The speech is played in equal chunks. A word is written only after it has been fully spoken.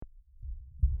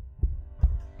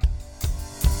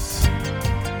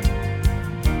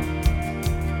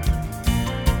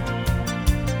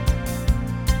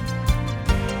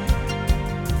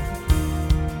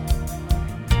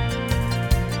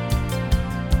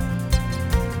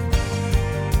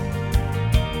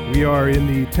We are in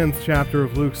the 10th chapter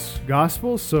of Luke's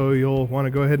Gospel, so you'll want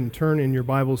to go ahead and turn in your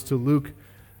Bibles to Luke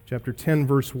chapter 10,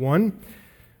 verse 1,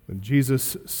 with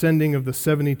Jesus' sending of the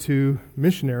 72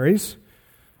 missionaries.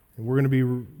 And we're going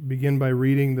to begin by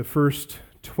reading the first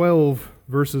 12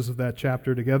 verses of that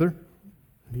chapter together.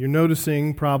 You're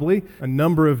noticing probably a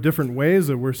number of different ways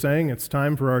that we're saying it's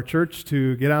time for our church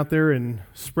to get out there and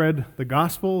spread the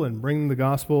gospel and bring the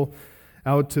gospel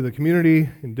out to the community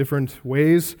in different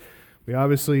ways. We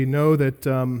obviously know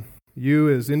that you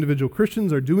as individual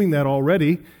Christians are doing that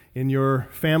already in your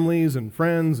families and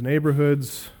friends,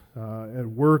 neighborhoods, at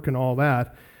work and all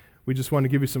that. We just want to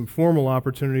give you some formal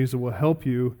opportunities that will help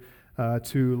you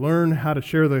to learn how to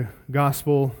share the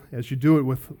gospel as you do it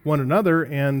with one another,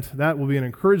 and that will be an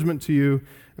encouragement to you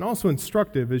and also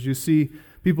instructive as you see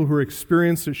people who are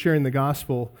experienced at sharing the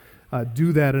gospel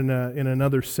do that in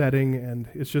another setting, and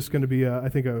it's just going to be, I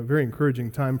think, a very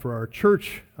encouraging time for our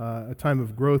church, a time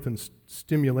of growth and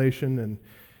stimulation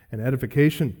and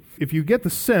edification. If you get the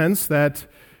sense that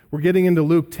we're getting into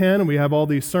Luke 10 and we have all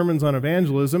these sermons on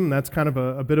evangelism, and that's kind of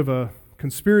a bit of a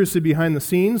conspiracy behind the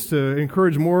scenes to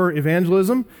encourage more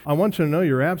evangelism, I want you to know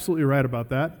you're absolutely right about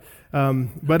that.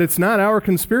 But it's not our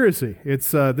conspiracy.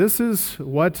 This is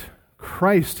what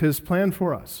Christ has planned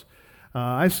for us.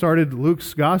 I started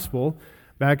Luke's Gospel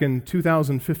back in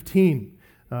 2015,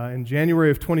 in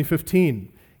January of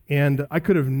 2015, and I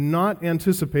could have not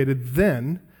anticipated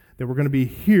then that we're going to be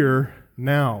here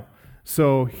now.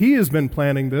 So he has been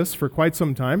planning this for quite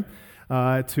some time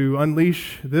to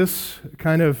unleash this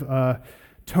kind of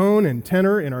tone and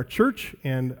tenor in our church,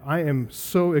 and I am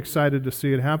so excited to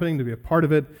see it happening, to be a part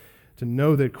of it, to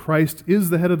know that Christ is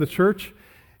the head of the church,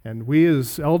 and we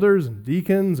as elders and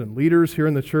deacons and leaders here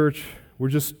in the church, we're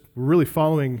really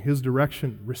following his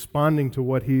direction, responding to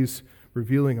what he's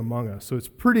revealing among us. So it's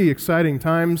pretty exciting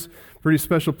times, pretty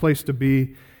special place to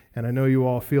be, and I know you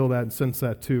all feel that and sense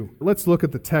that too. Let's look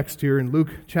at the text here in Luke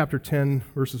chapter 10,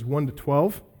 verses 1 to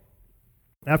 12.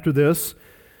 After this,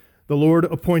 the Lord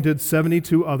appointed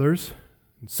 72 others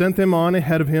and sent them on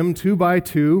ahead of him, 2 by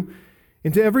 2,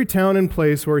 into every town and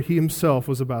place where he himself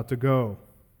was about to go.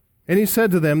 And he said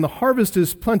to them, "The harvest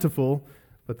is plentiful,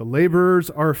 but the laborers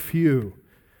are few.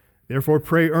 Therefore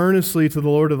pray earnestly to the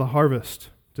Lord of the harvest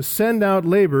to send out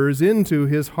laborers into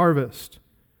his harvest.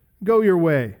 Go your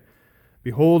way.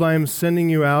 Behold, I am sending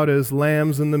you out as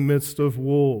lambs in the midst of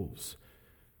wolves.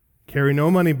 Carry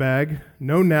no money bag,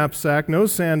 no knapsack, no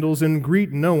sandals, and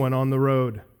greet no one on the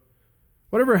road.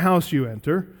 Whatever house you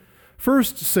enter,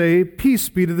 first say, 'Peace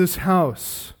be to this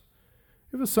house.'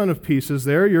 If a son of peace is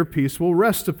there, your peace will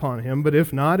rest upon him, but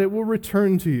if not, it will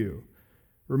return to you.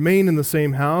 Remain in the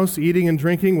same house, eating and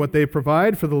drinking what they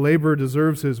provide, for the laborer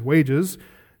deserves his wages.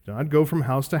 Do not go from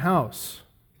house to house.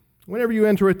 Whenever you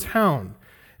enter a town,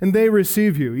 and they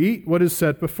receive you, eat what is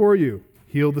set before you.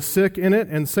 Heal the sick in it,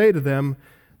 and say to them,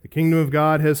 'The kingdom of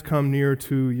God has come near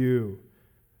to you.'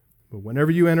 But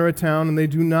whenever you enter a town, and they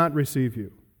do not receive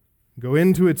you, go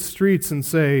into its streets and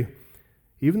say,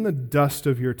 'Even the dust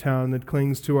of your town that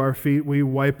clings to our feet we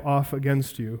wipe off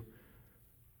against you.'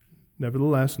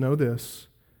 Nevertheless, know this,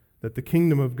 that the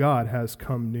kingdom of God has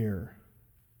come near.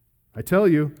 I tell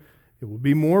you, it will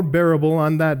be more bearable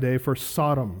on that day for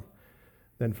Sodom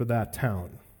than for that town."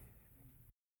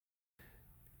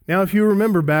 Now, if you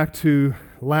remember back to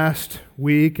last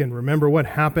week and remember what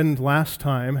happened last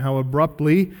time, how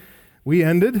abruptly we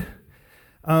ended,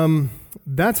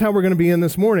 that's how we're going to be in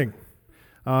this morning.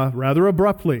 Rather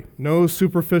abruptly. No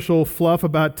superficial fluff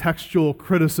about textual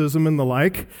criticism and the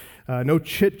like. No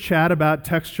chit-chat about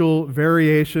textual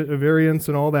variance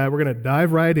and all that. We're going to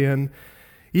dive right in.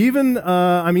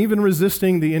 I'm even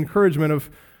resisting the encouragement of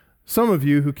some of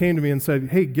you who came to me and said,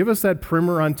 "Hey, give us that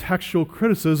primer on textual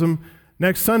criticism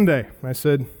next Sunday." I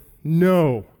said,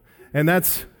 "No." And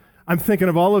I'm thinking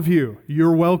of all of you.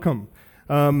 You're welcome.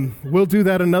 We'll do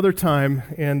that another time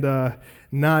and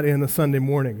not in the Sunday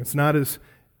morning. It's not as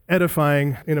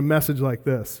edifying in a message like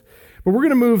this. But we're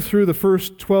going to move through the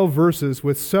first 12 verses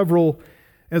with several,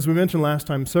 as we mentioned last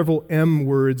time, several M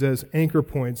words as anchor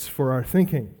points for our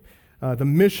thinking. The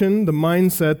mission, the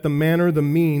mindset, the manner, the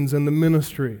means, and the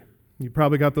ministry. You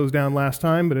probably got those down last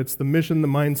time, but it's the mission, the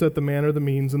mindset, the manner, the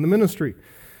means, and the ministry.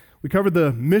 We covered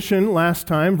the mission last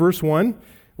time, verse 1.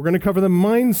 We're going to cover the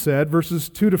mindset, verses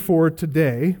 2 to 4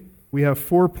 today. We have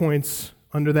 4 points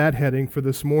under that heading for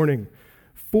this morning.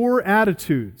 4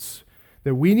 attitudes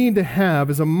that we need to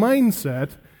have as a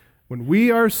mindset when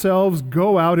we ourselves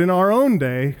go out in our own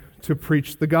day to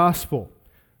preach the gospel.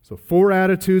 So 4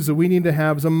 attitudes that we need to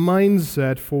have as a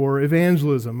mindset for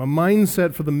evangelism, a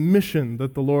mindset for the mission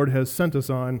that the Lord has sent us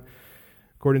on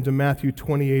according to Matthew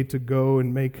 28, to go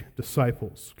and make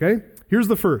disciples. Okay? Here's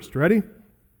the first. Ready?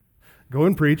 Go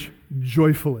and preach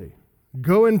joyfully.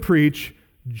 Go and preach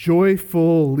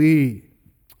joyfully.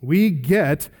 We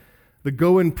get the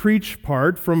go and preach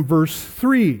part from verse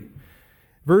 3.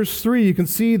 Verse 3, you can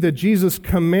see that Jesus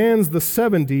commands the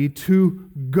 70 to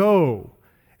go.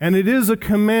 And it is a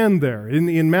command there.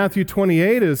 In Matthew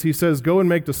 28, as he says, go and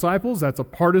make disciples, that's a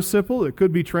participle. It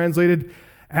could be translated,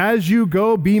 as you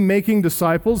go, be making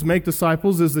disciples. Make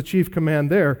disciples is the chief command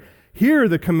there. Here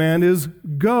the command is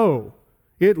go.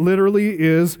 It literally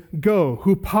is go.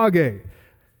 Hupage.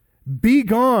 Be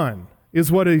gone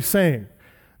is what he's saying.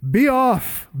 Be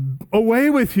off. Away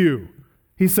with you,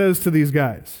 he says to these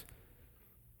guys.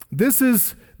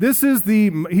 He's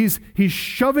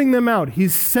shoving them out.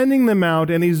 He's sending them out,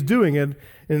 and he's doing it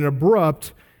in an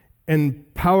abrupt and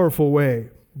powerful way.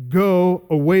 Go,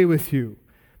 away with you.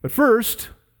 But first,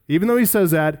 even though he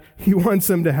says that, he wants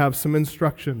them to have some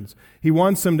instructions. He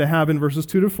wants them to have, in verses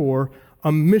 2 to 4,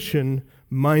 a mission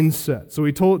mindset. So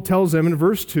he tells them in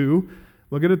verse 2,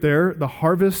 look at it there, the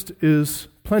harvest is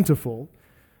plentiful,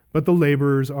 but the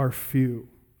laborers are few.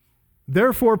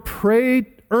 Therefore,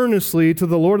 pray earnestly to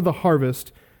the Lord of the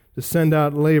harvest to send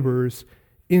out laborers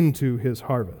into his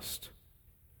harvest.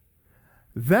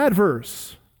 That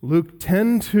verse, Luke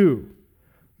 10:2,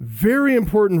 very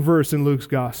important verse in Luke's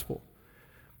gospel.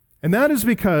 And that is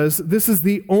because this is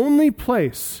the only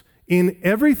place in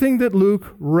everything that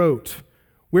Luke wrote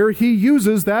where he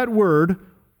uses that word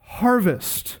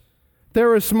harvest,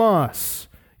 therismos.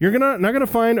 You're not going to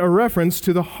find a reference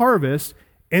to the harvest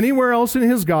anywhere else in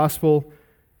his gospel,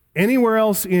 anywhere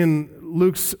else in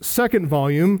Luke's second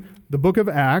volume, the book of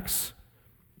Acts.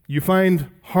 You find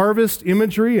harvest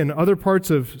imagery in other parts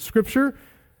of Scripture,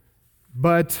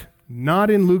 but not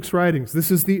in Luke's writings.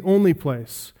 This is the only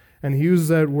place, and he uses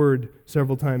that word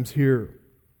several times here.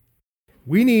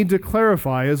 We need to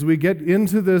clarify as we get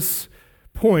into this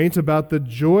point about the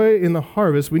joy in the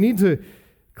harvest, we need to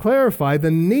clarify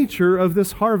the nature of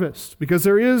this harvest, because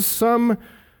there is some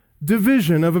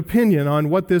division of opinion on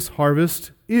what this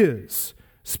harvest is,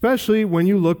 especially when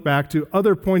you look back to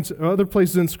other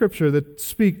places in Scripture that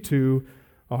speak to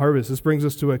a harvest. This brings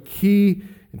us to a key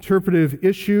interpretive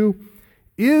issue.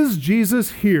 Is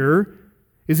Jesus here?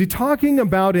 Is he talking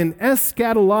about an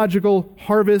eschatological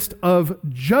harvest of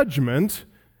judgment?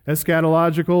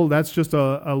 Eschatological, that's just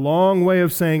a long way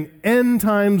of saying end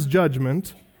times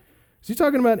judgment. Is he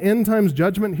talking about end times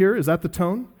judgment here? Is that the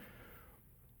tone?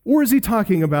 Or is he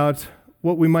talking about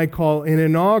what we might call an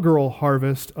inaugural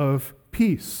harvest of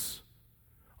peace,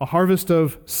 a harvest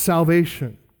of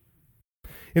salvation?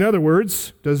 In other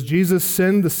words, does Jesus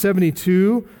send the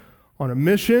 72 on a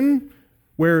mission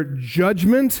where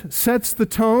judgment sets the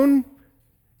tone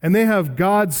and they have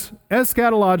God's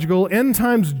eschatological end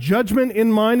times judgment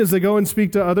in mind as they go and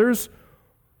speak to others?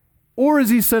 Or is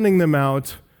he sending them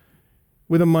out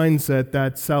with a mindset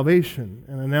that salvation,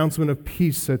 an announcement of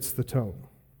peace, sets the tone?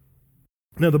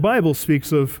 Now, the Bible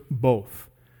speaks of both.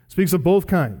 It speaks of both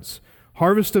kinds,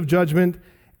 harvest of judgment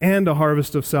and a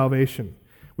harvest of salvation.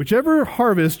 Whichever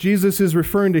harvest Jesus is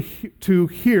referring to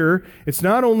here, it's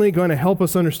not only going to help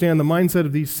us understand the mindset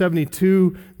of these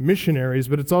 72 missionaries,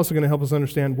 but it's also going to help us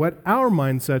understand what our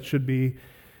mindset should be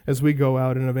as we go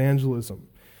out in evangelism.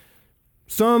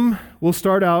 Some will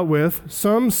start out with,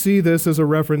 some see this as a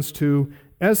reference to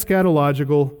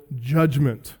eschatological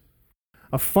judgment,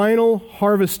 a final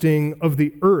harvesting of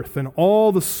the earth and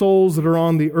all the souls that are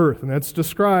on the earth. And that's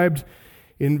described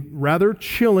in rather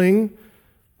chilling,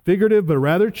 figurative but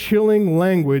rather chilling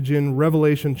language in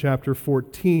Revelation chapter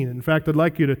 14. In fact, I'd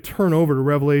like you to turn over to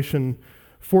Revelation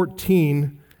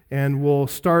 14, and we'll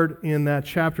start in that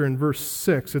chapter in verse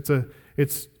 6.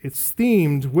 It's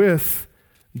themed with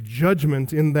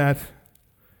judgment in that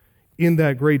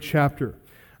great chapter.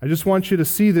 I just want you to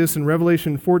see this in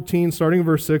Revelation 14, starting in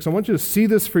verse 6. I want you to see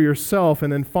this for yourself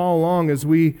and then follow along as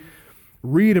we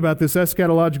read about this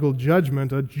eschatological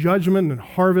judgment, a judgment and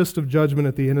harvest of judgment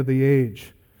at the end of the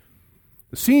age.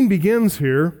 The scene begins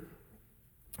here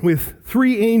with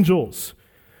three angels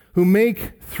who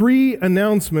make three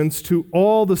announcements to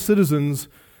all the citizens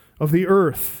of the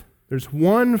earth. There's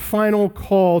one final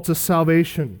call to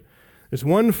salvation. There's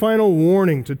one final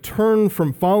warning to turn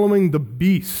from following the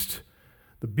beast.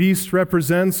 The beast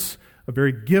represents a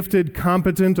very gifted,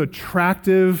 competent,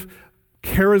 attractive,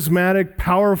 charismatic,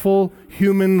 powerful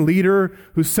human leader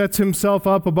who sets himself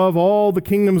up above all the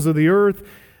kingdoms of the earth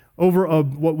over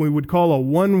what we would call a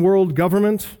one-world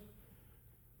government.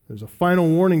 There's a final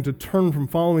warning to turn from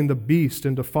following the beast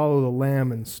and to follow the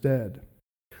Lamb instead.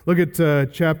 Look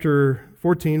at chapter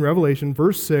 14, Revelation,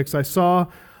 verse 6. I saw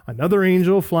Another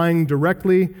angel flying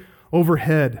directly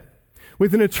overhead,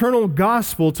 with an eternal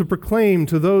gospel to proclaim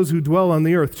to those who dwell on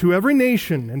the earth, to every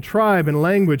nation and tribe and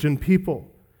language and people.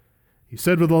 He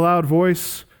said with a loud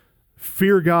voice,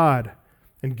 "Fear God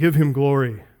and give him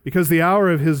glory, because the hour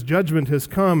of his judgment has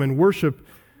come, and worship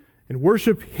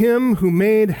him who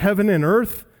made heaven and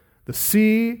earth, the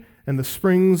sea, and the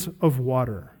springs of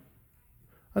water."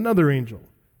 Another angel,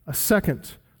 a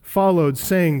second, followed,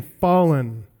 saying,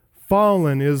 "Fallen,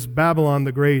 fallen is Babylon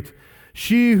the Great,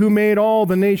 she who made all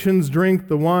the nations drink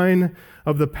the wine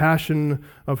of the passion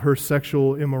of her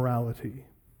sexual immorality."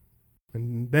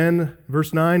 And then,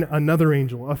 verse 9, another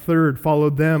angel, a third,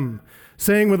 followed them,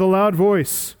 saying with a loud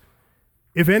voice,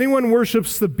 "If anyone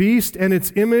worships the beast and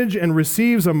its image and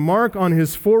receives a mark on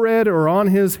his forehead or on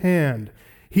his hand,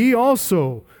 he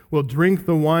also will drink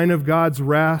the wine of God's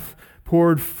wrath,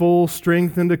 poured full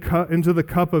strength into the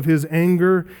cup of his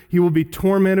anger. He will be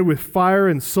tormented with fire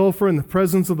and sulfur in the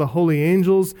presence of the holy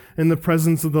angels and the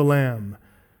presence of the Lamb.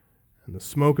 And the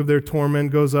smoke of their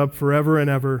torment goes up forever and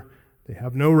ever. They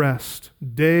have no rest,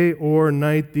 day or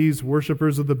night, these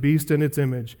worshipers of the beast and its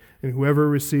image, and whoever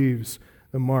receives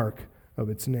the mark of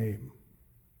its name."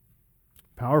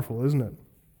 Powerful, isn't it?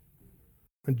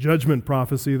 A judgment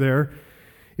prophecy there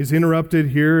is interrupted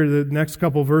here, the next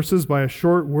couple verses, by a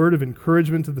short word of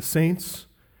encouragement to the saints,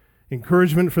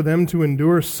 encouragement for them to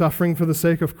endure suffering for the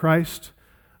sake of Christ,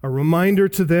 a reminder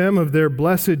to them of their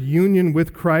blessed union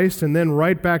with Christ, and then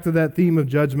right back to that theme of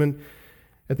judgment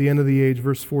at the end of the age,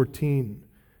 verse 14.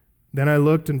 "Then I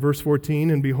looked," in verse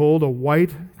 14, "and behold, a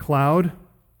white cloud,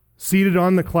 seated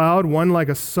on the cloud, one like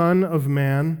a son of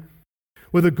man,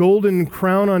 with a golden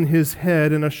crown on his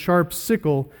head and a sharp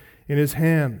sickle in his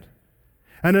hand.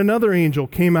 And another angel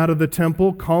came out of the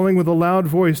temple, calling with a loud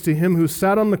voice to him who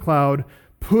sat on the cloud,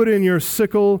 'Put in your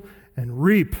sickle and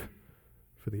reap,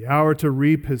 for the hour to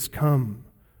reap has come,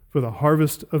 for the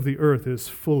harvest of the earth is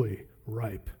fully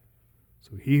ripe.'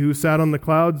 So he who sat on the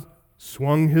cloud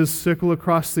swung his sickle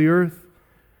across the earth,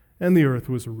 and the earth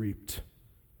was reaped."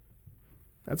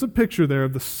 That's a picture there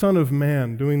of the Son of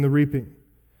Man doing the reaping.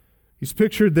 He's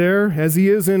pictured there as he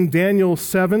is in Daniel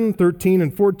 7, 13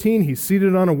 and 14. He's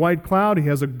seated on a white cloud. He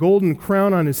has a golden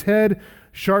crown on his head,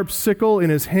 sharp sickle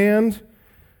in his hand.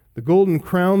 The golden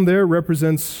crown there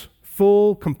represents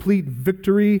full, complete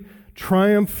victory,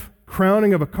 triumph,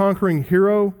 crowning of a conquering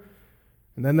hero.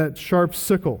 And then that sharp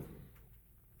sickle.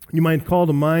 You might call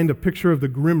to mind a picture of the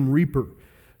Grim Reaper,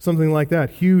 something like that.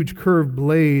 Huge curved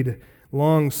blade,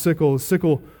 long sickle. The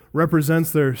sickle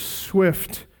represents their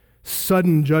swift,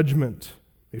 sudden judgment.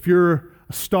 If you're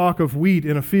a stalk of wheat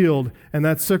in a field and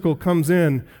that sickle comes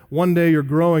in, one day you're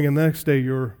growing and the next day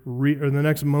or the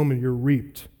next moment you're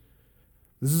reaped.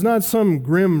 This is not some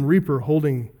grim reaper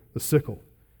holding the sickle.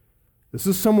 This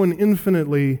is someone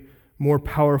infinitely more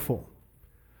powerful.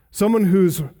 Someone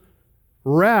whose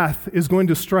wrath is going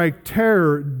to strike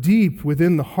terror deep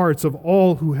within the hearts of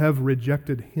all who have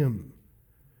rejected him.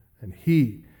 And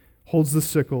he holds the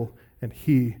sickle and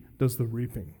he does the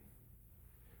reaping.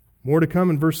 More to come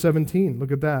in verse 17.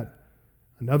 Look at that.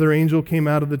 Another angel came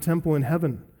out of the temple in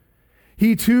heaven.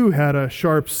 He too had a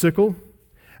sharp sickle.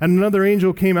 And another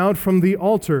angel came out from the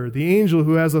altar, the angel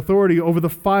who has authority over the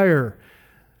fire.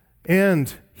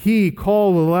 And he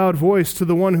called with a loud voice to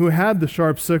the one who had the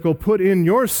sharp sickle, "Put in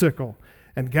your sickle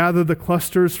and gather the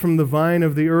clusters from the vine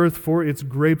of the earth, for its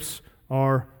grapes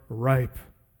are ripe."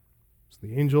 So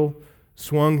the angel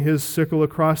swung his sickle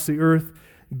across the earth,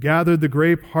 gathered the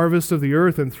grape harvest of the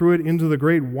earth, and threw it into the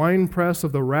great winepress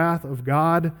of the wrath of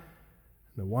God. And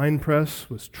the winepress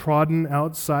was trodden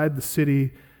outside the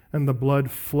city, and the blood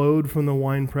flowed from the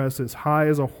winepress as high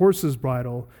as a horse's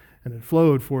bridle, and it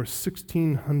flowed for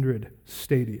 1,600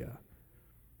 stadia.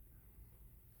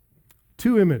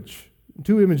 Two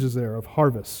images there of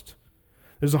harvest.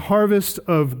 There's a harvest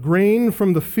of grain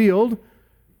from the field,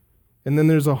 and then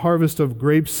there's a harvest of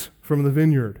grapes from the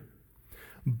vineyard.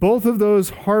 Both of those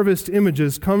harvest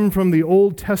images come from the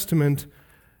Old Testament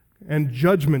and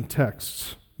judgment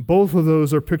texts. Both of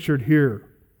those are pictured here.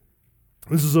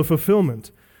 This is a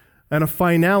fulfillment and a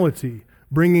finality,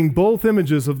 bringing both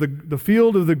images of the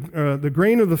field of the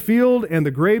grain of the field and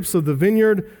the grapes of the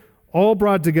vineyard, all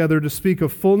brought together to speak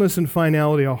of fullness and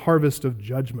finality, a harvest of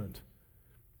judgment.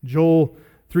 Joel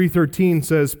 3:13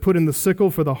 says, "Put in the sickle,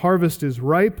 for the harvest is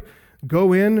ripe.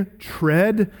 Go in,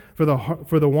 tread, for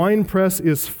the winepress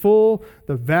is full,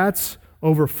 the vats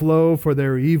overflow, for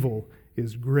their evil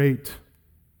is great."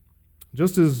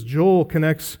 Just as Joel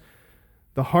connects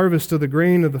the harvest of the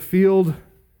grain of the field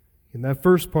in that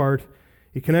first part,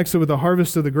 He connects it with the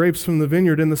harvest of the grapes from the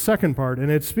vineyard in the second part, and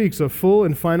it speaks of full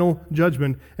and final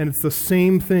judgment, and it's the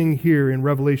same thing here in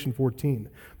Revelation 14.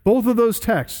 Both of those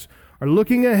texts are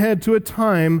looking ahead to a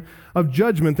time of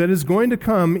judgment that is going to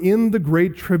come in the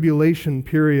Great Tribulation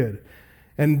period.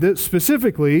 And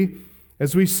specifically,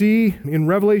 as we see in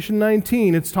Revelation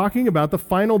 19, it's talking about the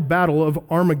final battle of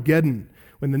Armageddon.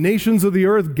 When the nations of the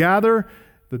earth gather,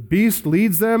 the beast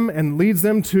leads them and leads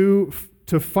them to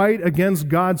fight against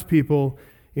God's people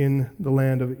in the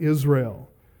land of Israel.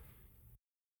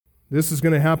 This is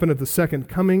going to happen at the second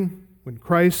coming. When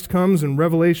Christ comes in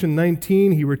Revelation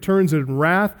 19, he returns in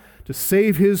wrath to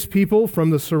save his people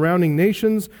from the surrounding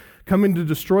nations, coming to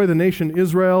destroy the nation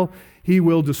Israel. He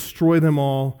will destroy them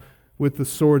all with the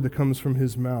sword that comes from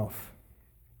his mouth.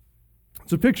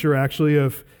 It's a picture, actually,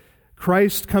 of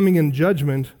Christ coming in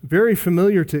judgment, very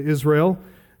familiar to Israel,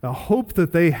 a hope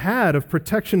that they had of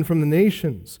protection from the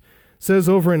nations. It says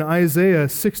over in Isaiah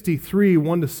 63,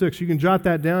 1-6. You can jot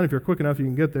that down if you're quick enough, you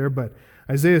can get there, but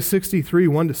Isaiah 63,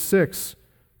 1-6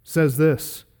 says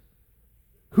this: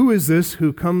 "Who is this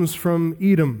who comes from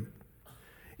Edom,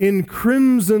 in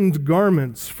crimsoned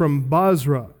garments from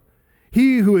Basra?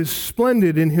 He who is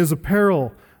splendid in his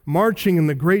apparel, marching in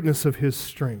the greatness of his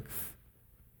strength.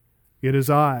 It is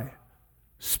I,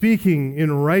 speaking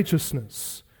in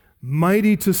righteousness,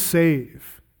 mighty to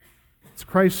save." It's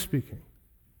Christ speaking.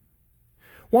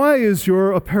 "Why is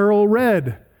your apparel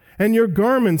red, and your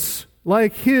garments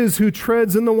like his who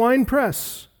treads in the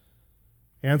winepress?"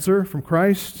 Answer from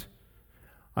Christ: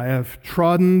 "I have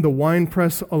trodden the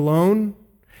winepress alone,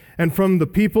 and from the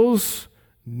peoples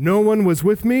no one was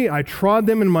with me. I trod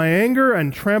them in my anger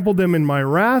and trampled them in my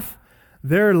wrath.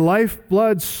 Their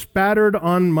lifeblood spattered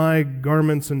on my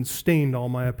garments and stained all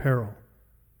my apparel.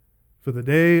 For the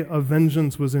day of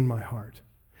vengeance was in my heart,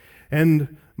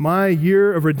 and my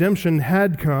year of redemption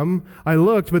had come. I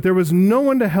looked, but there was no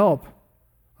one to help.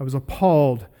 I was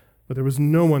appalled, but there was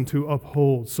no one to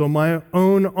uphold. So my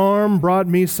own arm brought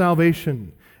me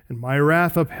salvation, and my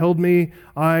wrath upheld me.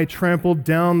 I trampled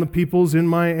down the peoples in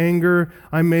my anger.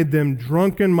 I made them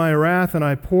drunk in my wrath, and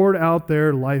I poured out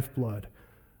their lifeblood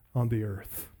on the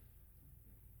earth."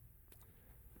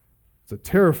 It's a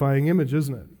terrifying image,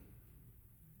 isn't it?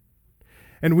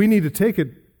 And we need to take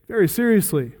it very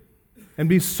seriously and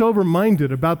be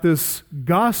sober-minded about this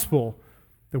gospel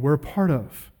that we're a part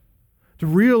of. To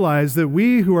realize that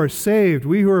we who are saved,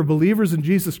 we who are believers in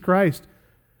Jesus Christ,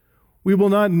 we will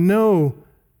not know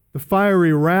the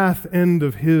fiery wrath end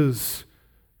of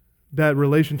that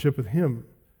relationship with him.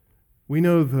 We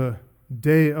know the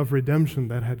day of redemption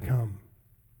that had come.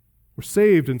 We're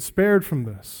saved and spared from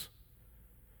this.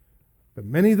 But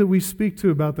many that we speak to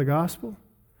about the gospel,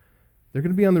 they're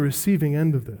going to be on the receiving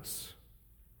end of this.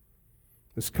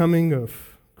 This coming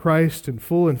of Christ in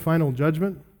full and final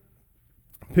judgment,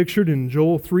 pictured in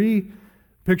Joel 3,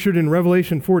 pictured in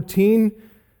Revelation 14,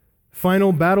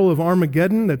 final battle of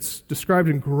Armageddon that's described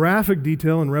in graphic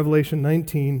detail in Revelation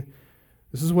 19.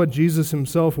 This is what Jesus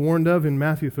himself warned of in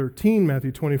Matthew 13,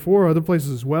 Matthew 24, other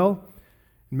places as well.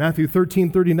 In Matthew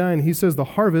 13:39, he says, "The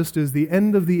harvest is the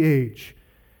end of the age,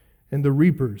 and the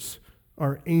reapers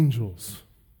are angels."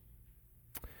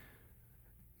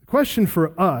 The question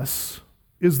for us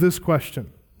is this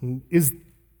question: is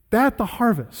that the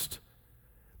harvest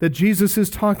that Jesus is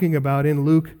talking about in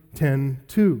Luke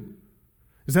 10:2?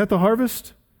 Is that the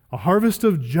harvest? A harvest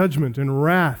of judgment and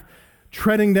wrath,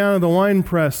 treading down the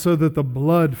winepress so that the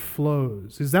blood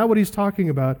flows. Is that what he's talking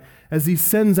about as he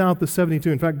sends out the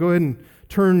 72? In fact, go ahead and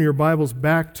turn your Bibles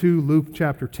back to Luke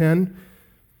chapter 10.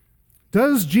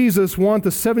 Does Jesus want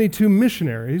the 72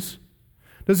 missionaries?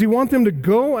 Does he want them to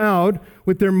go out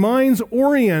with their minds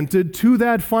oriented to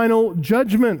that final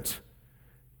judgment?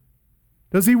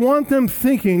 Does he want them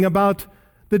thinking about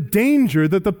the danger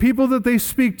that the people that they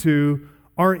speak to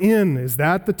are in? Is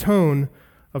that the tone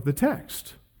of the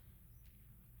text?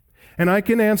 And I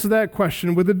can answer that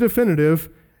question with a definitive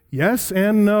yes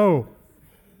and no.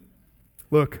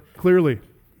 Look, clearly,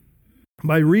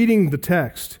 by reading the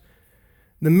text,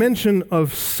 the mention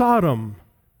of Sodom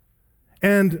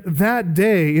and that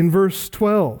day in verse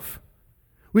 12,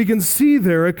 we can see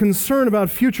there a concern about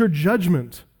future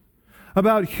judgment,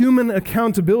 about human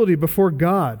accountability before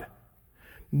God.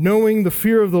 Knowing the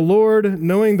fear of the Lord,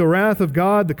 knowing the wrath of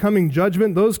God, the coming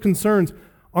judgment, those concerns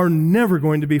are never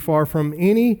going to be far from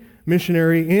any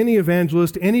missionary, any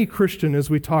evangelist, any Christian as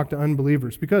we talk to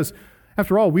unbelievers. Because,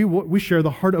 after all, we share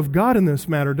the heart of God in this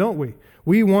matter, don't we?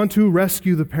 We want to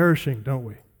rescue the perishing, don't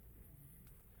we?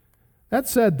 That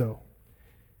said, though,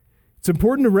 it's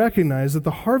important to recognize that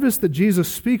the harvest that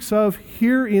Jesus speaks of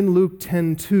here in Luke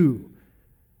 10:2,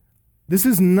 This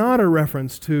is not a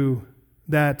reference to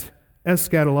that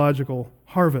eschatological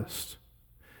harvest.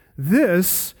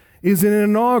 This is an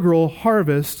inaugural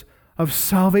harvest of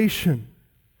salvation.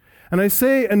 And I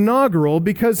say inaugural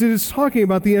because it is talking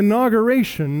about the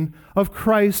inauguration of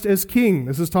Christ as King.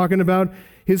 This is talking about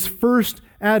his first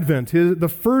advent, the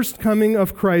first coming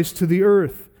of Christ to the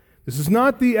earth. This is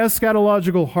not the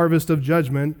eschatological harvest of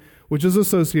judgment, which is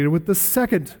associated with the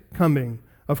second coming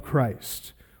of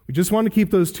Christ. We just want to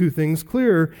keep those two things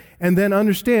clear and then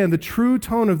understand the true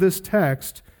tone of this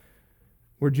text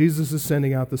where Jesus is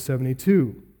sending out the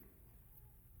 72.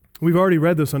 We've already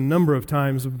read this a number of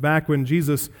times back when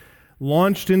Jesus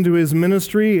launched into his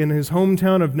ministry in his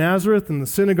hometown of Nazareth in the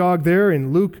synagogue there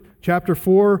in Luke chapter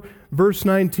 4, verse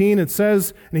 19. It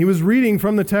says, and he was reading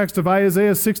from the text of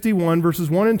Isaiah 61, verses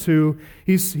 1 and 2.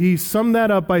 He summed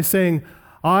that up by saying,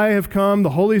 I have come, the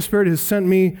Holy Spirit has sent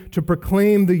me to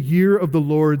proclaim the year of the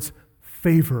Lord's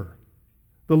favor.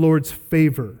 The Lord's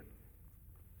favor.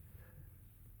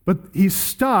 But he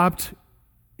stopped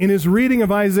in his reading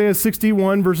of Isaiah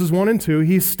 61, verses 1 and 2,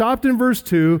 he stopped in verse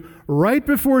 2 right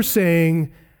before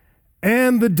saying,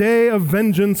 and the day of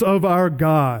vengeance of our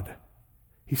God.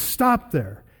 He stopped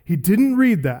there. He didn't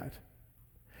read that.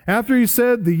 After he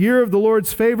said, the year of the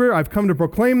Lord's favor, I've come to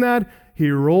proclaim that,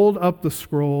 he rolled up the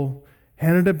scroll,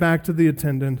 handed it back to the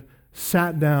attendant,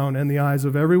 sat down, and the eyes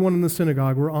of everyone in the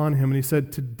synagogue were on him, and he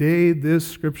said, today this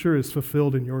scripture is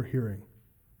fulfilled in your hearing.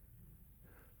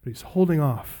 But he's holding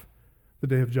off the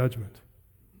day of judgment.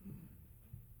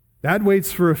 That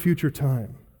waits for a future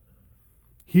time.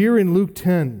 Here in Luke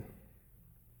 10,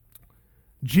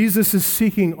 Jesus is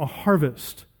seeking a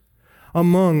harvest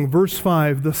among, verse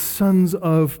 5, the sons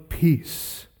of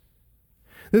peace.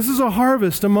 This is a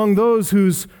harvest among those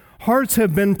whose hearts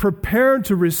have been prepared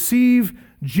to receive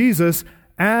Jesus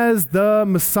as the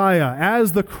Messiah,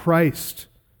 as the Christ.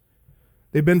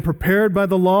 They've been prepared by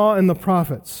the law and the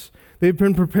prophets. They've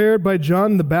been prepared by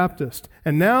John the Baptist,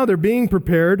 and now they're being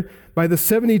prepared by the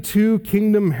 72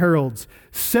 kingdom heralds,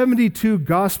 72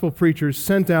 gospel preachers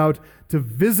sent out to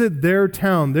visit their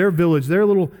town, their village, their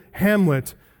little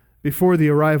hamlet before the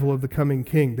arrival of the coming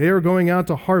king. They are going out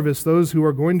to harvest those who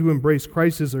are going to embrace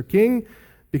Christ as their king,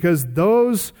 because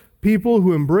those people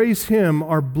who embrace him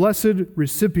are blessed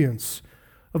recipients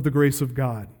of the grace of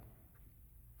God.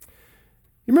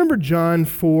 You remember John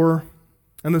 4?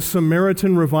 And the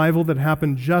Samaritan revival that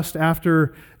happened just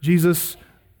after Jesus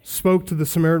spoke to the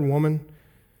Samaritan woman.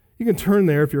 You can turn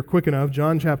there if you're quick enough,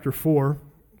 John chapter 4.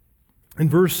 In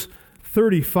verse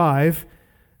 35,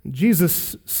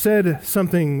 Jesus said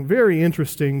something very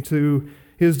interesting to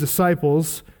his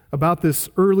disciples about this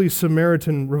early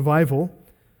Samaritan revival.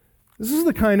 This is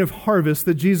the kind of harvest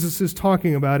that Jesus is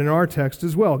talking about in our text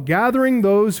as well, gathering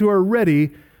those who are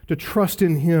ready to trust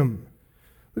in him.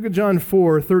 Look at John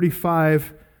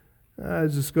 4:35.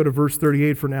 Just go to verse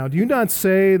 38 for now. Do you not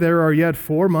say there are yet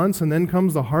 4 months and then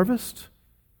comes the harvest?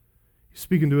 He's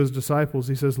speaking to his disciples.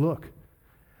 He says, look,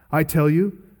 I tell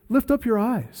you, lift up your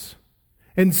eyes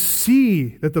and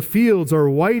see that the fields are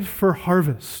white for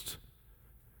harvest.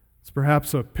 It's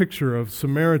perhaps a picture of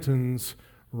Samaritans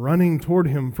running toward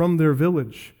him from their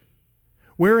village,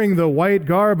 wearing the white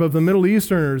garb of the Middle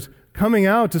Easterners, coming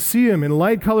out to see him in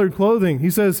light-colored clothing. He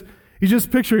says, he's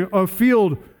just picturing a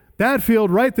field, that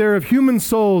field right there of human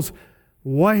souls,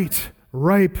 white,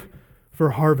 ripe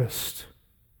for harvest.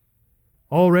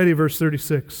 Already, verse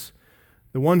 36,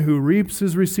 the one who reaps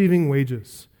is receiving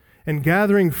wages and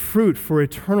gathering fruit for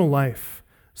eternal life,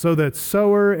 so that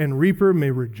sower and reaper may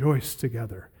rejoice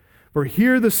together. For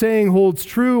here the saying holds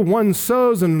true, one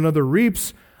sows and another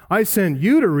reaps. I sent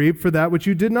you to reap for that which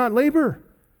you did not labor.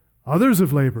 Others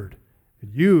have labored,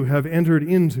 and you have entered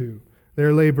into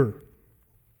their labor.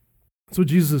 That's what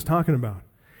Jesus is talking about.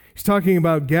 He's talking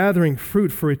about gathering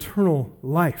fruit for eternal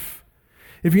life.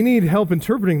 If you need help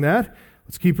interpreting that,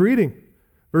 let's keep reading.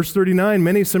 Verse 39,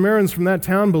 many Samaritans from that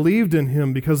town believed in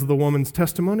him because of the woman's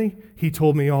testimony. He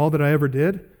told me all that I ever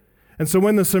did. And so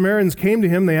when the Samaritans came to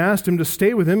him, they asked him to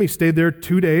stay with him. He stayed there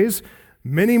 2 days.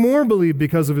 Many more believed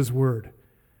because of his word.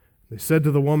 They said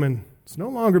to the woman, it's no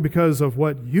longer because of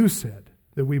what you said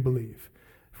that we believe.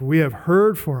 For we have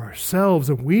heard for ourselves,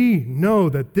 and we know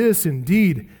that this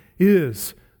indeed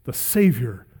is the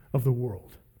Savior of the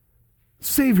world.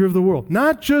 Savior of the world.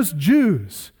 Not just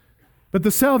Jews, but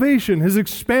the salvation has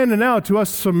expanded out to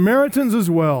us Samaritans as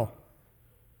well.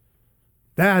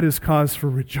 That is cause for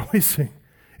rejoicing.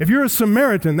 If you're a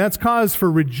Samaritan, that's cause for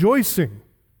rejoicing.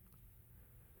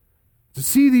 To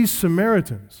see these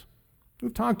Samaritans,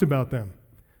 we've talked about them,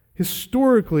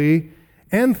 historically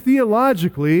and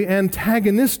theologically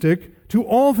antagonistic to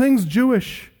all things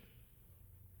Jewish.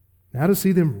 Now to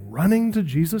see them running to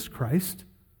Jesus Christ,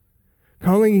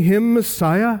 calling him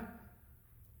Messiah.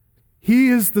 He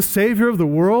is the Savior of the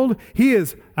world. He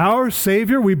is our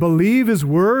Savior. We believe his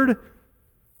word.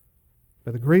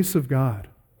 By the grace of God,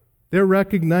 they're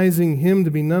recognizing him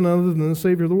to be none other than the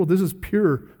Savior of the world. This is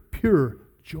pure, pure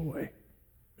joy.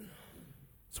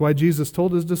 That's why Jesus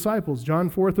told his disciples, John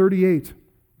 4:38,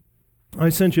 I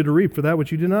sent you to reap for that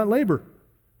which you did not labor.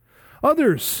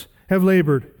 Others have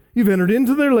labored. You've entered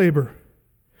into their labor.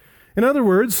 In other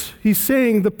words, he's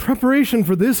saying the preparation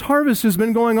for this harvest has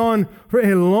been going on for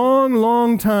a long,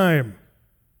 long time.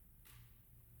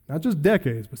 Not just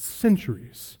decades, but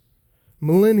centuries,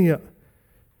 millennia.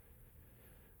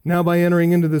 Now by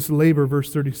entering into this labor,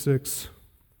 verse 36,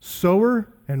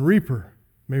 sower and reaper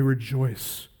may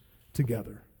rejoice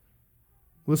together.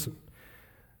 Listen,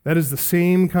 that is the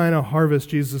same kind of harvest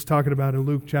Jesus is talking about in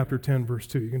Luke chapter 10, verse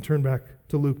 2. You can turn back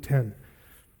to Luke 10.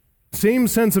 Same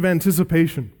sense of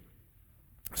anticipation.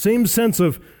 Same sense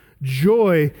of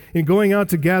joy in going out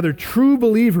to gather true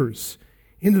believers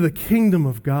into the kingdom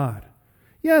of God.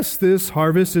 Yes, this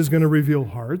harvest is going to reveal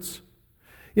hearts.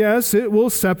 Yes, it will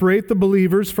separate the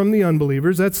believers from the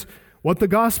unbelievers. That's what the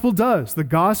gospel does. The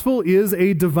gospel is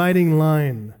a dividing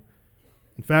line.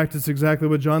 In fact, it's exactly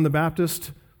what John the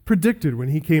Baptist predicted when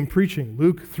he came preaching.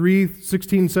 Luke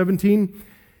 3:16-17.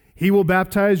 He will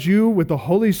baptize you with the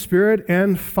Holy Spirit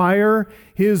and fire.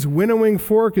 His winnowing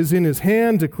fork is in his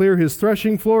hand to clear his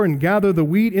threshing floor and gather the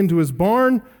wheat into his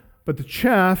barn, but the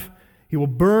chaff he will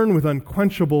burn with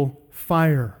unquenchable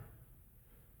fire.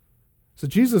 So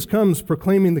Jesus comes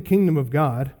proclaiming the kingdom of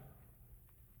God,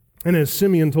 and as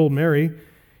Simeon told Mary,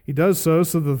 he does so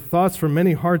that the thoughts from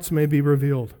many hearts may be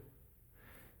revealed.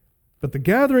 But the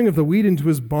gathering of the wheat into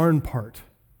his barn part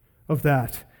of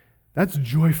that's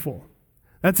joyful.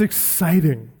 That's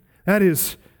exciting. That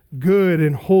is good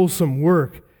and wholesome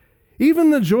work. Even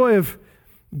the joy of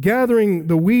gathering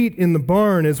the wheat in the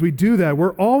barn as we do that,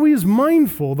 we're always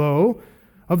mindful, though,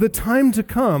 of the time to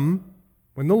come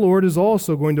when the Lord is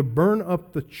also going to burn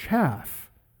up the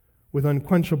chaff with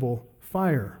unquenchable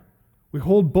fire. We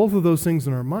hold both of those things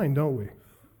in our mind, don't we?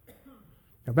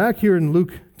 Now back here in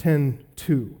Luke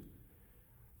 10:2,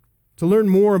 to learn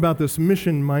more about this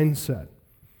mission mindset.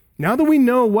 Now that we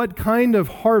know what kind of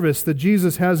harvest that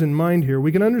Jesus has in mind here,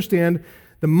 we can understand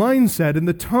the mindset and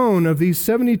the tone of these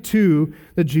 72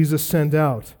 that Jesus sent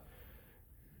out.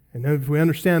 And if we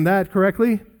understand that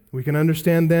correctly, we can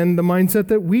understand then the mindset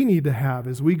that we need to have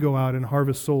as we go out and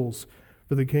harvest souls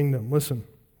for the kingdom. Listen,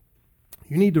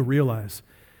 you need to realize,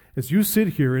 as you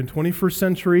sit here in 21st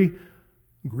century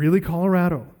Greeley,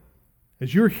 Colorado,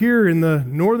 as you're here in the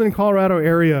northern Colorado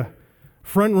area,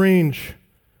 Front Range,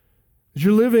 as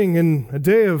you're living in a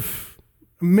day of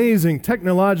amazing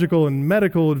technological and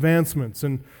medical advancements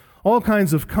and all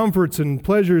kinds of comforts and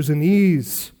pleasures and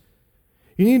ease,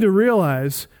 you need to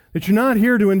realize that you're not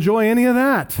here to enjoy any of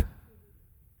that.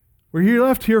 We're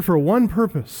left here for one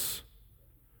purpose.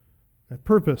 That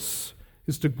purpose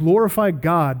is to glorify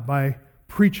God by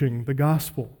preaching the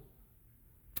gospel.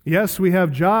 Yes, we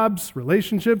have jobs,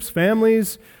 relationships,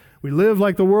 families. We live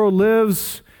like the world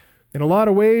lives. In a lot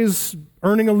of ways,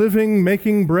 earning a living,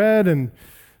 making bread, and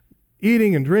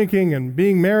eating and drinking and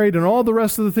being married and all the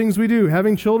rest of the things we do,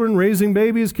 having children, raising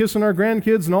babies, kissing our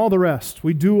grandkids, and all the rest.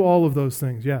 We do all of those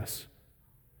things, yes.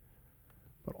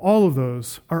 But all of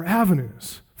those are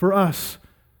avenues for us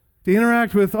to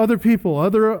interact with other people,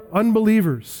 other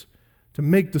unbelievers, to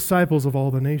make disciples of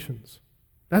all the nations.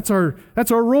 That's our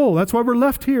role. That's why we're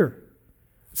left here.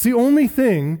 It's the only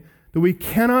thing that we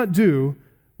cannot do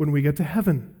when we get to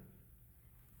heaven.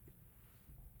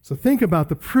 So think about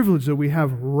the privilege that we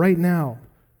have right now.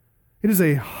 It is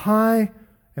a high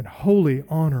and holy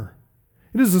honor.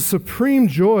 It is a supreme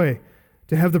joy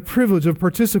to have the privilege of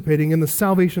participating in the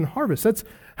salvation harvest. That's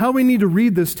how we need to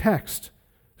read this text,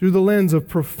 through the lens of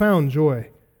profound joy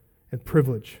and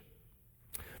privilege.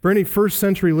 For any first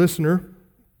century listener,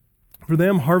 for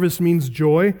them, harvest means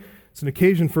joy. It's an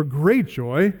occasion for great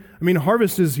joy. I mean,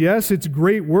 harvest is, yes, it's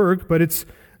great work, but it's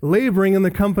laboring in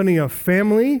the company of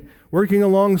family, working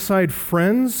alongside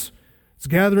friends. It's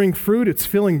gathering fruit. It's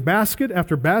filling basket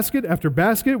after basket after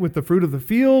basket with the fruit of the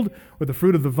field, with the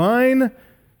fruit of the vine.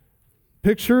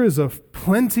 Picture is of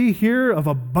plenty here, of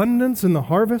abundance in the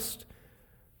harvest.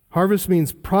 Harvest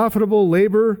means profitable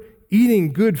labor,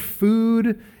 eating good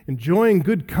food, enjoying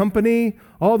good company,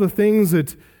 all the things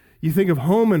that you think of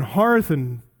home and hearth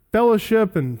and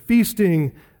fellowship and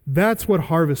feasting. That's what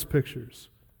harvest pictures.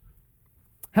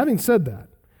 Having said that,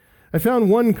 I found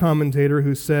one commentator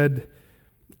who said,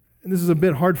 and this is a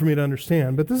bit hard for me to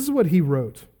understand, but this is what he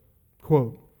wrote,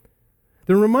 quote,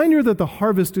 The reminder that the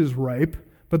harvest is ripe,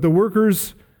 but the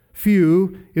workers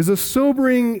few, is a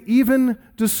sobering, even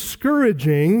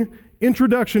discouraging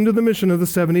introduction to the mission of the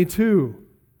 72.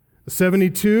 The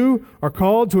 72 are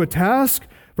called to a task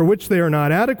for which they are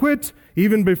not adequate.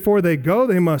 Even before they go,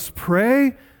 they must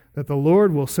pray that the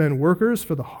Lord will send workers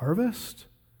for the harvest.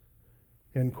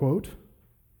 End quote.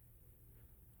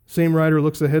 Same writer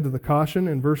looks ahead to the caution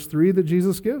in verse 3 that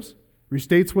Jesus gives.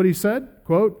 Restates what he said,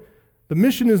 quote, "The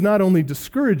mission is not only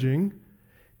discouraging,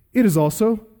 it is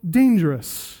also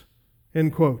dangerous."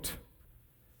 End quote.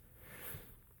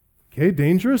 Okay,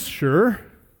 dangerous, sure,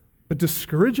 but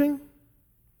discouraging?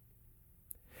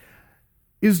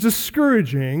 Is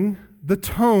discouraging the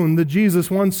tone that Jesus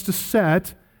wants to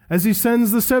set as he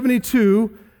sends the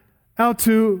 72 out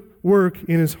to work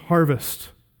in his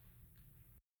harvest?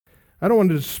 I don't want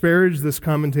to disparage this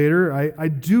commentator. I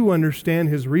do understand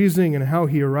his reasoning and how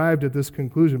he arrived at this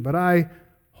conclusion, but I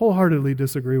wholeheartedly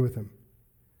disagree with him.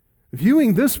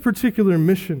 Viewing this particular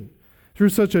mission through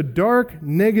such a dark,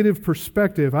 negative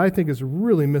perspective, I think is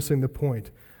really missing the point.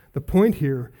 The point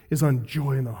here is on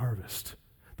joy in the harvest.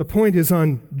 The point is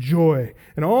on joy.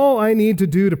 And all I need to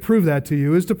do to prove that to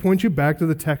you is to point you back to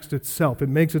the text itself. It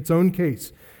makes its own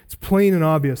case. It's plain and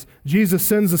obvious. Jesus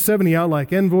sends the 70 out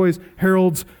like envoys,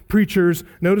 heralds, preachers.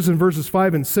 Notice in verses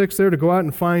 5 and 6 there to go out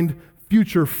and find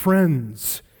future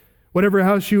friends. Whatever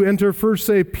house you enter, first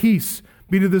say, "Peace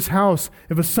be to this house."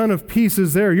 If a son of peace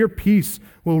is there, your peace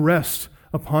will rest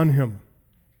upon him.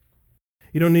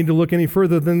 You don't need to look any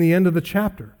further than the end of the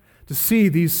chapter to see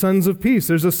these sons of peace.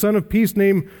 There's a son of peace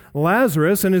named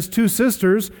Lazarus and his two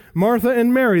sisters, Martha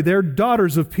and Mary. They're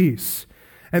daughters of peace.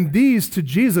 And these to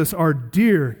Jesus are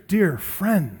dear, dear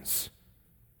friends.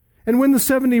 And when the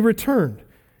 70 returned,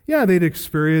 yeah, they'd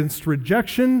experienced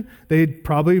rejection. They'd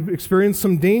probably experienced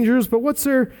some dangers, but what's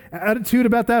their attitude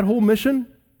about that whole mission?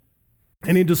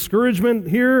 Any discouragement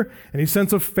here? Any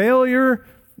sense of failure?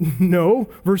 No.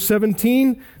 Verse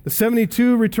 17, the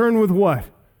 72 return with what?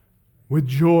 With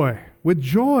joy. With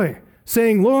joy,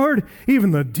 saying, "Lord,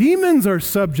 even the demons are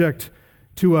subject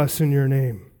to us in your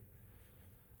name."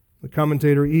 The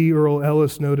commentator E. Earl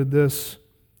Ellis noted this.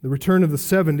 The return of the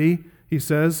 70, he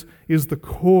says, is the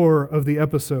core of the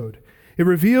episode. It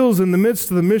reveals in the midst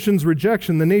of the mission's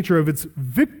rejection the nature of its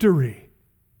victory.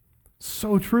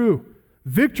 So true.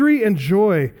 Victory and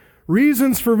joy.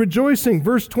 Reasons for rejoicing.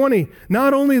 Verse 20,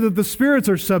 not only that the spirits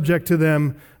are subject to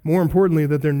them, more importantly,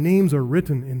 that their names are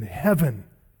written in heaven.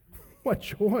 What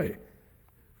joy.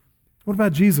 What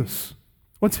about Jesus?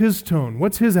 What's his tone?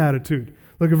 What's his attitude?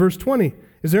 Look at verse 20.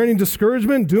 Is there any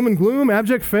discouragement, doom and gloom,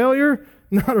 abject failure?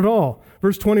 Not at all.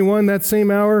 Verse 21, that same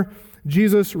hour,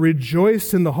 Jesus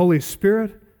rejoiced in the Holy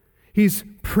Spirit. He's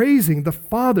praising the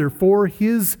Father for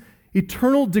his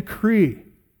eternal decree.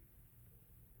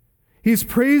 He's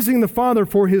praising the Father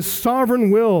for his sovereign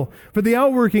will, for the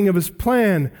outworking of his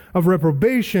plan of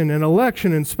reprobation and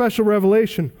election and special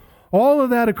revelation. All of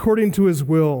that according to his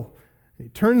will. He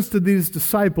turns to these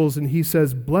disciples and he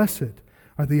says, "Blessed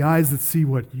are the eyes that see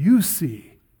what you see."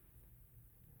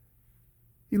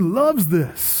 He loves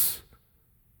this.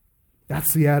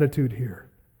 That's the attitude here.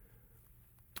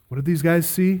 What did these guys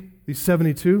see? These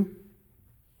 72?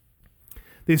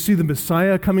 They see the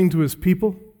Messiah coming to his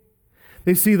people.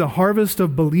 They see the harvest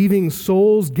of believing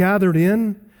souls gathered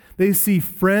in. They see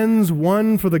friends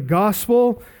won for the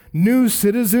gospel, new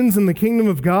citizens in the kingdom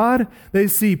of God. They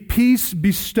see peace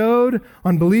bestowed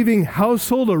on believing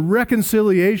household, a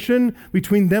reconciliation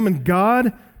between them and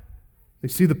God. They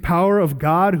see the power of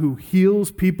God who heals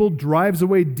people, drives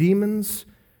away demons.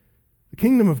 The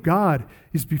kingdom of God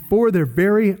is before their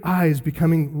very eyes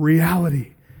becoming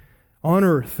reality on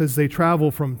earth as they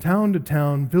travel from town to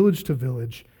town, village to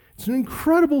village. It's an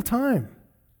incredible time.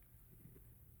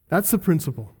 That's the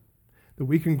principle that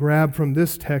we can grab from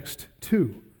this text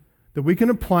too, that we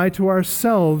can apply to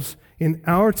ourselves in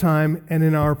our time and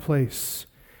in our place.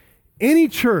 Any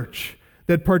church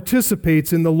that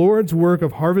participates in the Lord's work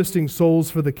of harvesting souls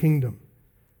for the kingdom,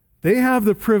 they have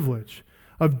the privilege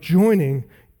of joining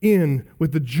in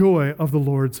with the joy of the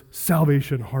Lord's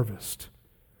salvation harvest.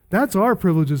 That's our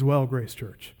privilege as well, Grace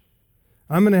Church.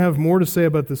 I'm going to have more to say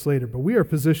about this later, but we are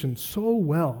positioned so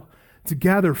well to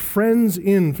gather friends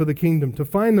in for the kingdom, to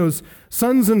find those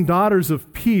sons and daughters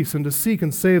of peace and to seek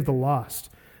and save the lost.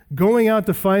 Going out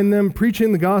to find them,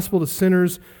 preaching the gospel to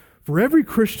sinners. For every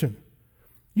Christian,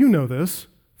 you know this,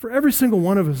 for every single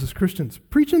one of us as Christians,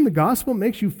 preaching the gospel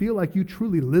makes you feel like you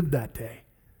truly lived that day.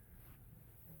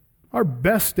 Our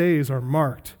best days are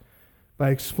marked by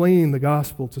explaining the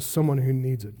gospel to someone who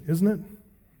needs it, isn't it?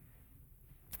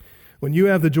 When you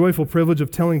have the joyful privilege of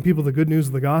telling people the good news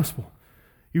of the gospel,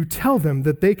 You tell them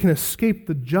that they can escape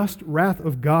the just wrath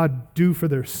of God due for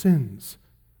their sins.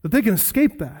 That they can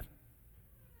escape that.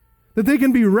 That they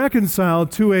can be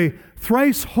reconciled to a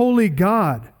thrice holy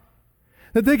God.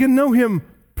 That they can know Him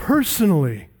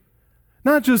personally,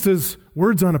 not just as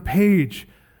words on a page,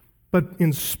 but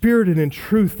in spirit and in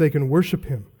truth they can worship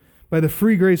Him by the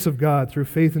free grace of God through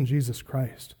faith in Jesus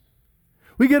Christ.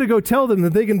 We get to go tell them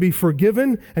that they can be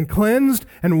forgiven and cleansed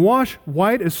and washed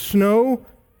white as snow,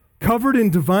 covered in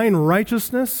divine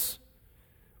righteousness.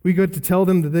 We get to tell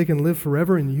them that they can live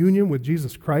forever in union with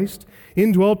Jesus Christ,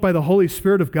 indwelt by the Holy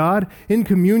Spirit of God, in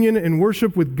communion and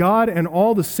worship with God and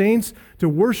all the saints, to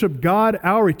worship God,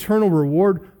 our eternal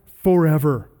reward,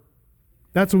 forever.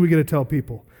 That's what we get to tell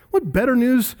people. What better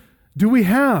news do we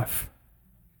have?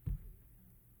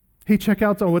 Hey, check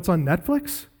out what's on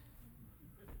Netflix.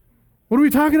 What are we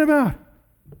talking about?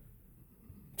 I'm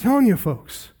telling you,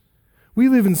 folks, we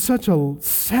live in such a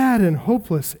sad and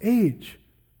hopeless age.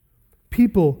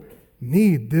 People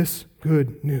need this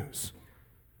good news.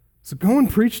 So go and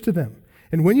preach to them.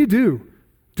 And when you do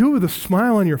it with a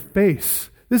smile on your face.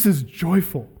 This is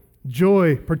joyful.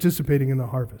 Joy participating in the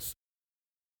harvest.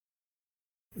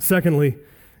 Secondly,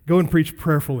 go and preach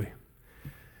prayerfully.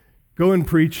 Go and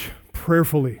preach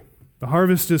prayerfully. The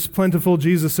harvest is plentiful,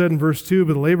 Jesus said in verse 2,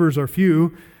 but the laborers are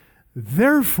few.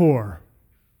 Therefore,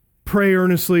 pray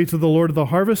earnestly to the Lord of the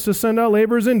harvest to send out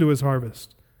laborers into His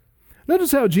harvest.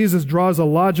 Notice how Jesus draws a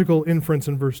logical inference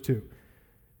in verse 2.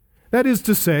 That is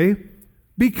to say,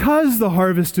 because the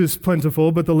harvest is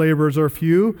plentiful, but the laborers are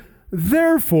few,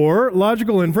 therefore,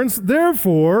 logical inference,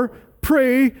 therefore,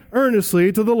 pray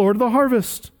earnestly to the Lord of the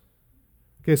harvest.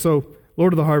 Okay, so,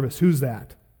 Lord of the harvest, who's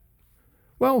that?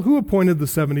 Well, who appointed the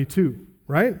 72,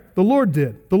 right? The Lord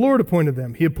did. The Lord appointed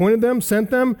them. He appointed them, sent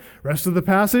them. Rest of the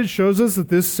passage shows us that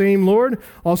this same Lord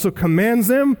also commands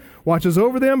them, watches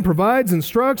over them, provides,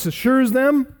 instructs, assures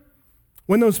them.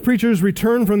 When those preachers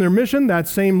return from their mission, that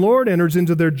same Lord enters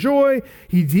into their joy.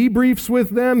 He debriefs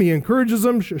with them. He encourages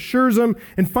them, assures them,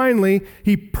 and finally,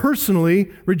 He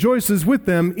personally rejoices with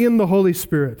them in the Holy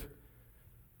Spirit.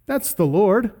 That's the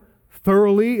Lord,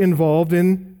 thoroughly involved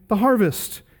in the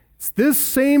harvest. It's this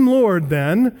same Lord,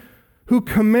 then, who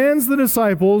commands the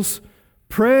disciples,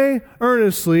 pray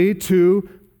earnestly to,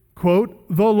 quote,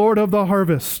 the Lord of the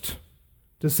harvest,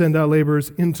 to send out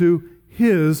laborers into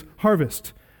His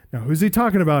harvest. Now, who's He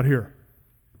talking about here?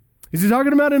 Is He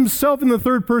talking about Himself in the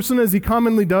third person, as He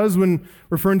commonly does when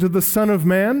referring to the Son of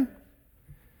Man?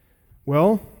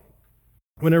 Well,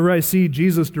 whenever I see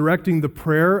Jesus directing the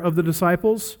prayer of the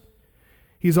disciples,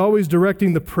 He's always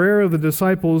directing the prayer of the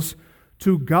disciples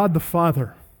to God the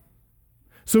Father.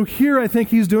 So here I think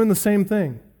He's doing the same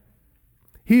thing.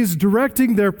 He's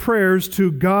directing their prayers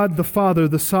to God the Father,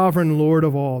 the sovereign Lord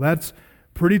of all. That's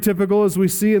pretty typical, as we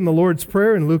see in the Lord's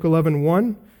Prayer in Luke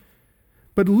 11:1.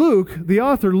 But Luke, the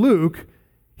author Luke,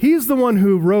 he's the one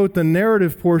who wrote the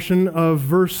narrative portion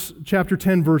of chapter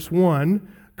 10, verse 1,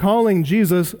 calling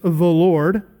Jesus the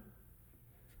Lord.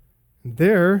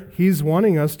 There, he's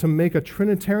wanting us to make a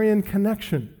Trinitarian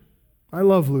connection. I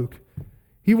love Luke.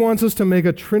 He wants us to make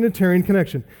a Trinitarian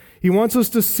connection. He wants us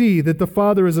to see that the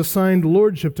Father has assigned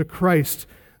lordship to Christ,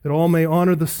 that all may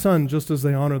honor the Son just as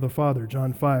they honor the Father,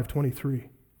 John 5:23.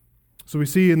 So we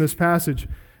see in this passage,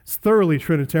 it's thoroughly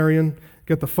Trinitarian.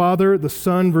 Get the Father, the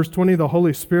Son, verse 20, the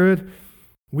Holy Spirit.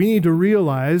 We need to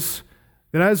realize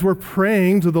that as we're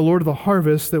praying to the Lord of the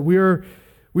harvest, that we are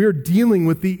dealing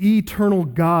with the eternal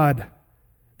God,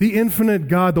 the infinite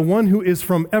God, the one who is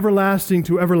from everlasting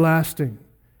to everlasting.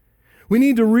 We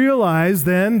need to realize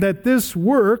then that this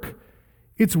work,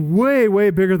 it's way, way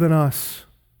bigger than us.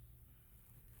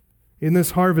 In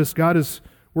this harvest, God is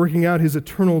working out His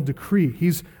eternal decree.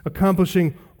 He's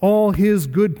accomplishing all His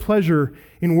good pleasure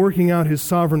in working out His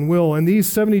sovereign will. And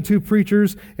these 72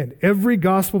 preachers and every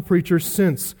gospel preacher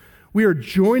since, we are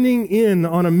joining in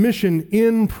on a mission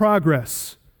in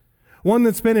progress. One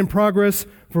that's been in progress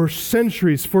for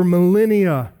centuries, for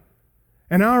millennia.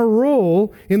 And our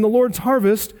role in the Lord's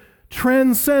harvest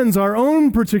transcends our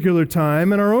own particular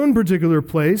time and our own particular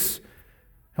place,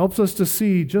 helps us to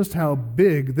see just how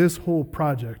big this whole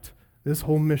project, this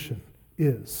whole mission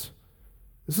is.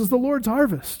 This is the Lord's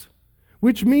harvest,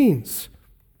 which means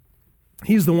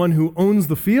He's the one who owns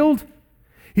the field.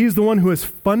 He's the one who has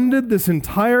funded this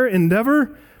entire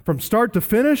endeavor from start to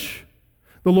finish.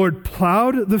 The Lord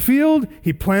plowed the field.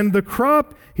 He planted the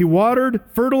crop. He watered,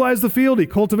 fertilized the field. He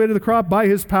cultivated the crop by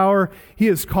His power. He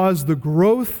has caused the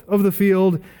growth of the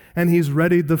field, and He's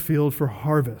readied the field for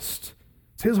harvest.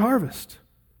 It's His harvest.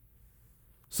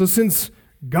 So since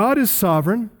God is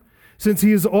sovereign, since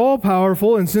He is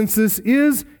all-powerful, and since this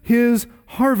is His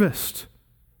harvest,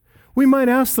 we might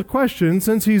ask the question,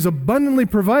 since he's abundantly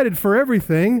provided for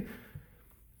everything,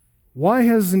 why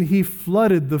hasn't he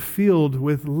flooded the field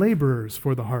with laborers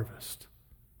for the harvest?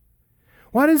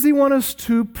 Why does he want us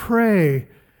to pray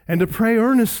and to pray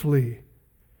earnestly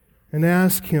and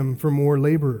ask him for more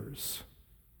laborers?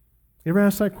 You ever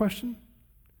ask that question?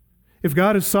 If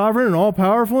God is sovereign and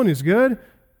all-powerful and he's good,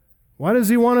 why does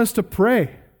he want us to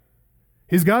pray?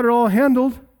 He's got it all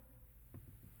handled.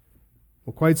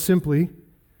 Well, quite simply,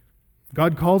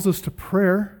 God calls us to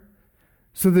prayer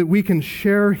so that we can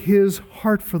share his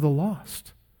heart for the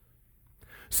lost,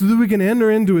 so that we can enter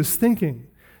into his thinking,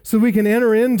 so we can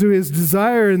enter into his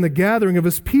desire in the gathering of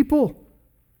his people.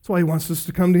 That's why he wants us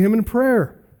to come to him in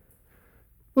prayer.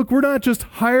 Look, we're not just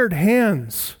hired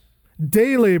hands,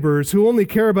 day laborers who only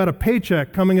care about a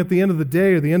paycheck coming at the end of the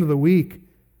day or the end of the week.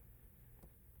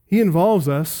 He involves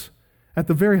us at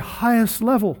the very highest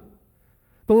level,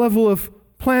 the level of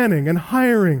planning and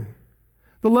hiring,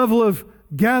 the level of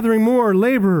gathering more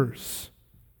laborers.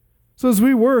 So as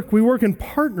we work in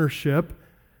partnership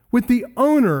with the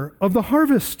owner of the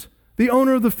harvest, the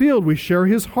owner of the field. We share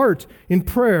his heart in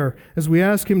prayer as we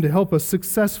ask him to help us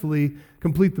successfully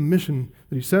complete the mission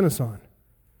that he sent us on.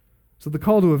 So the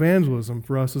call to evangelism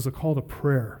for us is a call to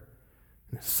prayer.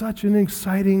 And it's such an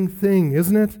exciting thing,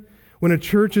 isn't it? When a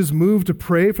church is moved to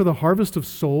pray for the harvest of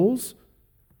souls.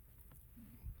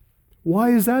 Why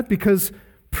is that? Because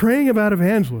praying about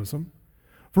evangelism,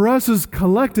 for us as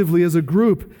collectively as a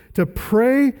group, to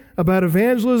pray about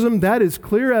evangelism, that is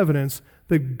clear evidence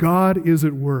that God is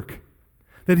at work,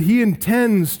 that he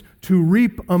intends to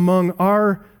reap among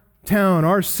our town,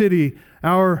 our city,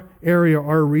 our area,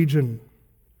 our region.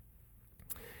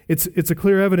 It's a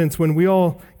clear evidence when we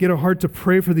all get a heart to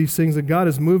pray for these things that God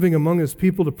is moving among his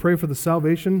people to pray for the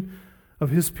salvation of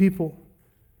his people.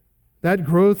 That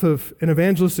growth of an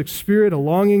evangelistic spirit, a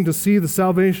longing to see the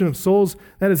salvation of souls,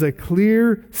 that is a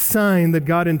clear sign that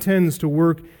God intends to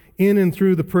work in and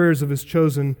through the prayers of his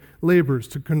chosen laborers,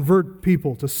 to convert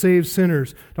people, to save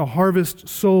sinners, to harvest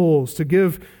souls, to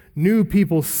give new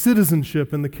people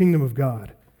citizenship in the kingdom of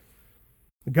God.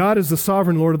 God is the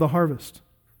sovereign Lord of the harvest.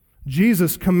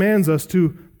 Jesus commands us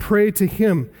to pray to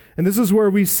him. And this is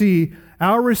where we see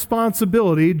our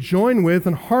responsibility join with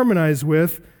and harmonize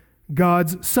with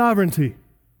God's sovereignty.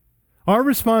 Our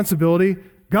responsibility,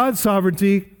 God's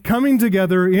sovereignty, coming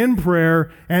together in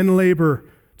prayer and labor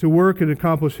to work and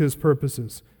accomplish his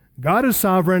purposes. God is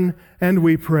sovereign and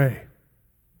we pray.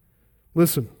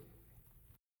 Listen,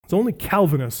 it's only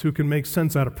Calvinists who can make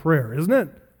sense out of prayer, isn't it?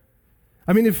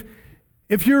 I mean,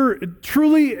 if you're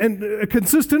truly a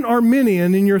consistent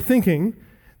Arminian in your thinking,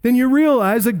 then you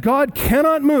realize that God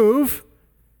cannot move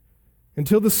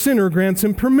until the sinner grants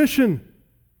him permission.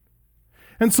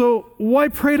 And so, why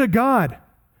pray to God?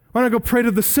 Why not go pray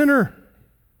to the sinner?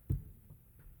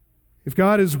 If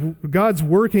God's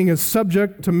working is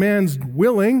subject to man's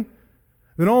willing,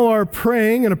 then all our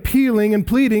praying and appealing and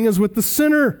pleading is with the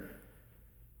sinner.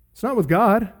 It's not with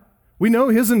God. We know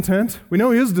his intent. We know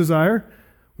his desire.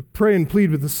 We pray and plead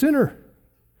with the sinner.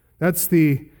 That's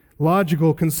the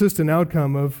logical, consistent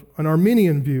outcome of an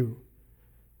Arminian view.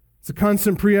 It's a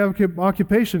constant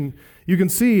preoccupation you can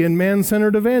see in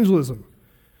man-centered evangelism.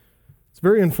 It's a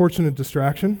very unfortunate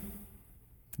distraction.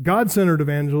 God-centered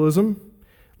evangelism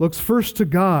looks first to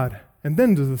God and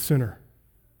then to the sinner.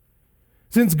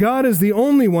 Since God is the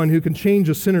only one who can change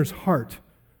a sinner's heart,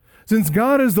 since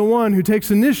God is the one who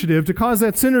takes initiative to cause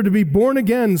that sinner to be born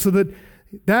again so that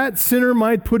that sinner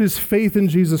might put his faith in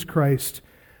Jesus Christ,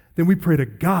 then we pray to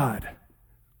God.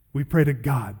 We pray to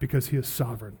God because he is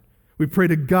sovereign. We pray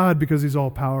to God because he's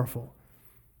all-powerful.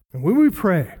 And when we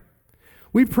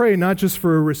pray not just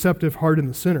for a receptive heart in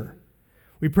the sinner.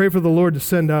 We pray for the Lord to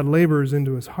send out laborers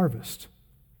into his harvest.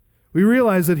 We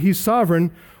realize that he's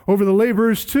sovereign over the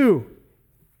laborers too.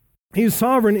 He's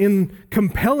sovereign in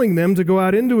compelling them to go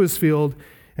out into his field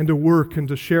and to work and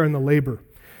to share in the labor.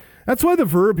 That's why the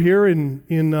verb here in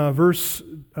verse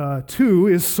 2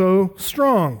 is so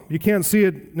strong. You can't see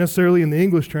it necessarily in the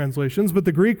English translations, but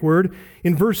the Greek word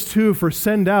in verse 2 for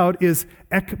send out is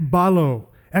ekbalo.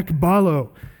 Ekbalo.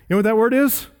 You know what that word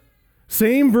is?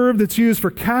 Same verb that's used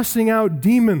for casting out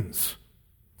demons.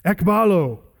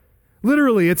 Ekbalo.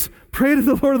 Literally, it's pray to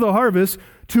the Lord of the harvest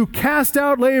to cast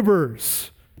out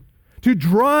laborers, to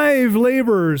drive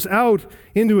laborers out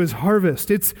into his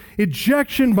harvest. It's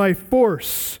ejection by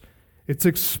force. It's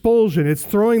expulsion. It's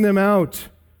throwing them out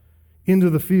into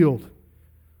the field.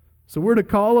 So we're to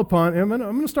call upon, I'm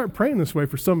going to start praying this way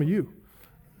for some of you,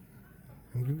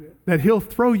 that he'll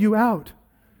throw you out.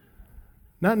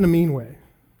 Not in a mean way.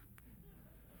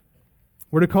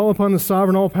 We're to call upon the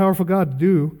sovereign, all-powerful God to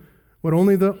do what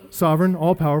only the sovereign,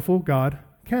 all-powerful God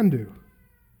can do.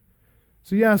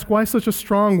 So you ask, why such a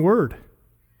strong word?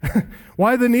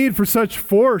 Why the need for such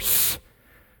force?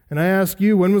 And I ask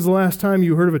you, when was the last time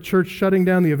you heard of a church shutting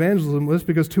down the evangelism list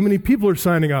because too many people are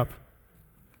signing up?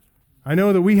 I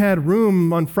know that we had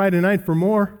room on Friday night for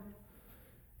more.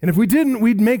 And if we didn't,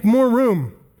 we'd make more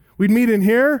room. We'd meet in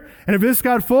here, and if this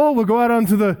got full, we'll go out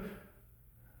onto the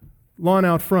lawn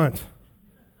out front.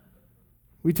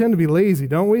 We tend to be lazy,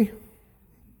 don't we?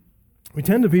 We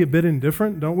tend to be a bit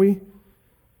indifferent, don't we?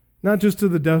 Not just to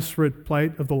the desperate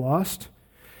plight of the lost.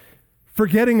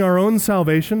 Forgetting our own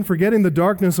salvation, forgetting the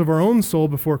darkness of our own soul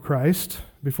before Christ,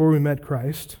 before we met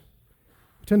Christ.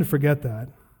 We tend to forget that.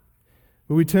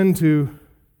 But we tend to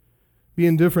be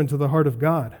indifferent to the heart of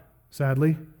God,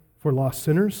 sadly, for lost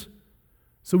sinners.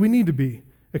 So we need to be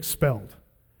expelled.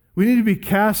 We need to be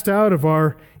cast out of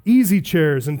our easy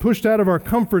chairs and pushed out of our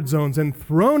comfort zones and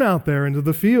thrown out there into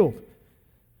the field.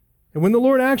 And when the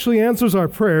Lord actually answers our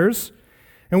prayers,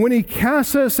 and when He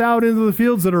casts us out into the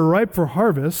fields that are ripe for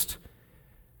harvest,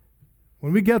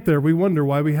 when we get there, we wonder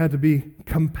why we had to be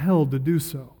compelled to do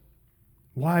so.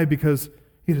 Why? Because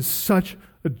it is such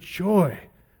a joy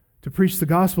to preach the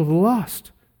gospel to the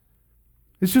lost.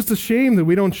 It's just a shame that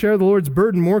we don't share the Lord's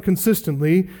burden more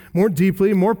consistently, more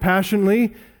deeply, more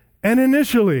passionately, and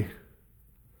initially.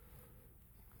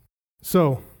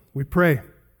 So, we pray.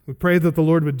 We pray that the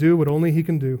Lord would do what only He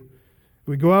can do.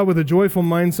 We go out with a joyful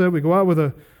mindset. We go out with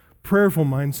a prayerful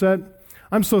mindset.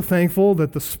 I'm so thankful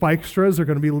that the Spikestras are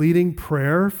going to be leading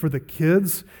prayer for the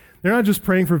kids. They're not just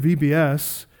praying for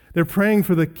VBS. They're praying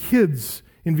for the kids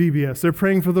in VBS. They're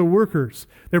praying for the workers.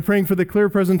 They're praying for the clear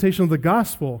presentation of the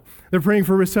gospel. They're praying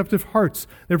for receptive hearts.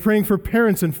 They're praying for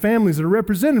parents and families that are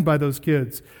represented by those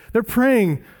kids. They're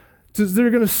praying. They're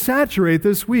going to saturate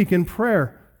this week in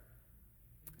prayer.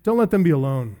 Don't let them be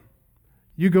alone.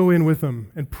 You go in with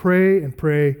them and pray and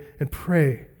pray and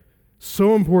pray.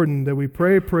 So important that we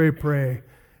pray, pray, pray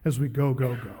as we go,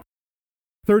 go, go.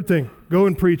 Third thing, go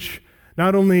and preach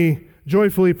not only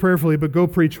joyfully, prayerfully, but go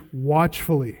preach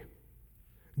watchfully.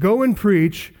 Go and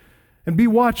preach and be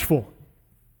watchful.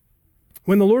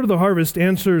 When the Lord of the harvest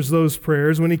answers those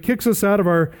prayers, when He kicks us out of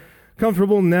our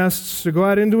comfortable nests to go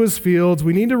out into His fields,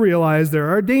 we need to realize there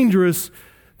are dangerous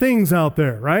things out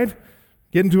there, right?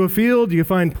 Get into a field, you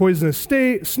find poisonous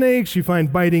snakes, you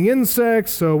find biting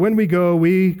insects. So when we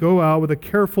go out with a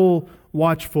careful,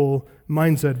 watchful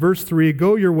mindset. Verse 3,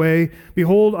 go your way.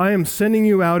 Behold, I am sending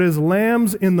you out as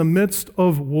lambs in the midst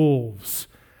of wolves.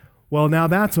 Well, now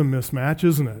that's a mismatch,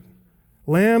 isn't it?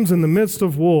 Lambs in the midst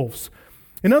of wolves.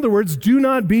 In other words, do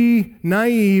not be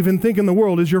naive and thinking the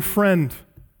world is your friend.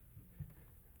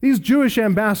 These Jewish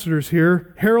ambassadors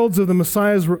here, heralds of the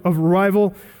Messiah's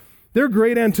arrival, their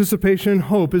great anticipation and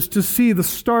hope is to see the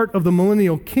start of the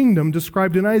millennial kingdom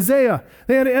described in Isaiah.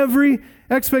 They had every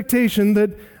expectation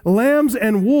that lambs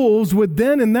and wolves would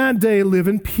then in that day live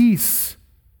in peace.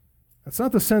 That's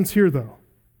not the sense here, though.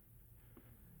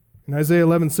 In Isaiah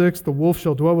 11:6, the wolf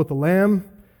shall dwell with the lamb,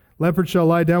 leopard shall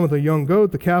lie down with a young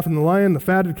goat, the calf and the lion, the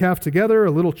fatted calf together,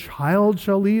 a little child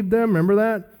shall lead them. Remember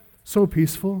that? So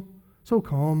peaceful, so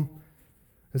calm.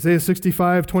 Isaiah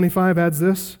 65:25 adds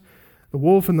this, the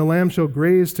wolf and the lamb shall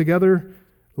graze together.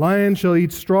 Lion shall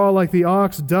eat straw like the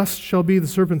ox. Dust shall be the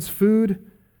serpent's food.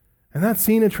 And that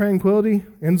scene of tranquility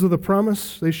ends with a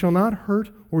promise. They shall not hurt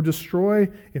or destroy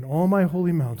in all my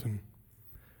holy mountain.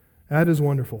 That is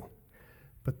wonderful.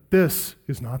 But this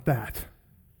is not that.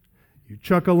 You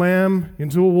chuck a lamb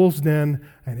into a wolf's den,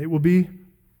 and it will be...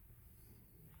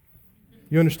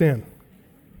 You understand?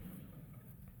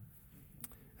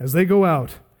 As they go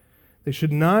out, they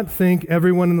should not think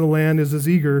everyone in the land is as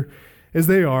eager as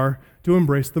they are to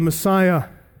embrace the Messiah.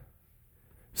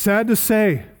 Sad to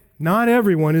say, not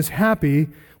everyone is happy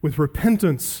with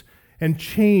repentance and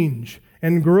change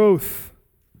and growth.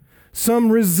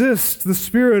 Some resist the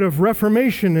spirit of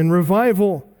reformation and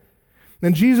revival.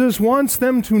 And Jesus wants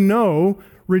them to know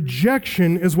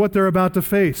rejection is what they're about to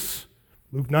face.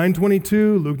 Luke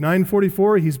 9:22, Luke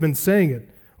 9:44, He's been saying it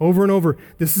over and over.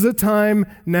 This is a time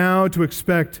now to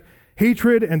expect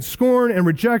hatred and scorn and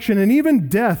rejection and even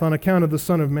death on account of the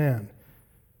Son of Man.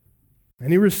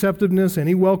 Any receptiveness,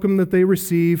 any welcome that they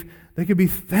receive, they could be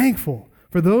thankful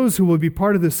for those who will be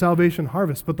part of this salvation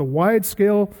harvest. But the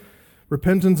wide-scale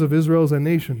repentance of Israel as a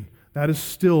nation, that is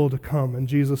still to come, and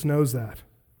Jesus knows that.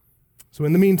 So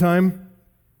in the meantime,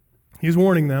 He's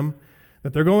warning them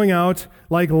that they're going out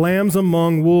like lambs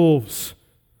among wolves.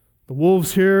 The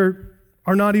wolves here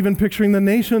are not even picturing the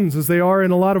nations as they are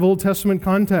in a lot of Old Testament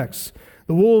contexts.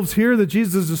 The wolves here that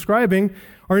Jesus is describing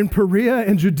are in Perea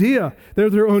and Judea. They're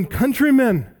their own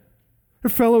countrymen. They're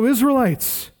fellow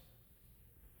Israelites.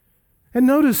 And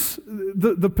notice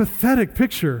the pathetic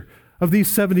picture of these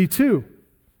 72.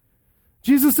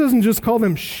 Jesus doesn't just call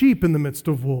them sheep in the midst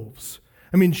of wolves.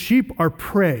 I mean, sheep are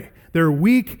prey. They're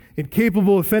weak,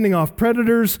 incapable of fending off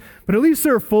predators, but at least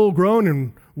they're full grown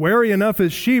and wary enough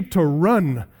as sheep to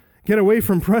run, get away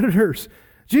from predators.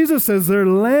 Jesus says they're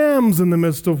lambs in the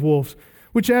midst of wolves,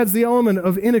 which adds the element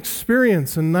of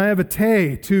inexperience and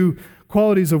naivete to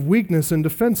qualities of weakness and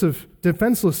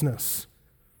defenselessness.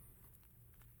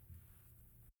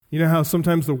 You know how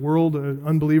sometimes the world,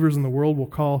 unbelievers in the world will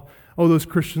call, oh, those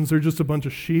Christians, they're just a bunch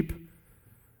of sheep,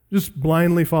 just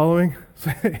blindly following?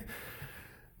 Say,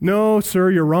 no,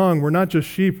 sir, you're wrong. We're not just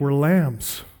sheep, we're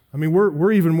lambs. I mean,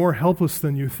 we're even more helpless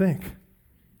than you think.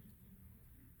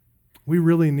 We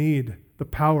really need the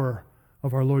power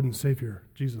of our Lord and Savior,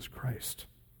 Jesus Christ.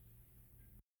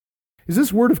 Is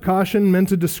this word of caution meant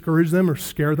to discourage them or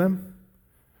scare them?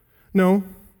 No.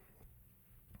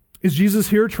 Is Jesus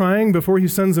here trying, before he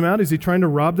sends them out, is he trying to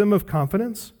rob them of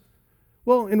confidence?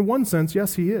 Well, in one sense,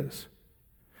 yes, he is.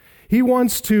 He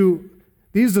wants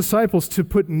these disciples to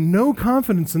put no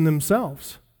confidence in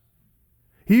themselves.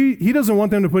 He doesn't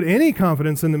want them to put any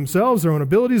confidence in themselves, their own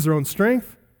abilities, their own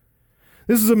strength.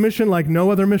 This is a mission like no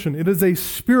other mission. It is a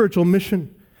spiritual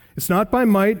mission. It's not by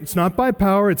might, it's not by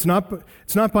power, it's not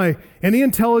by any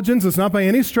intelligence, it's not by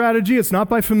any strategy, it's not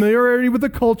by familiarity with the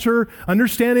culture,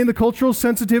 understanding the cultural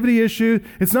sensitivity issue.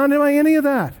 It's not by any of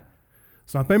that.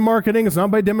 It's not by marketing, it's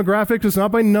not by demographics, it's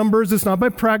not by numbers, it's not by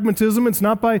pragmatism, it's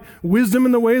not by wisdom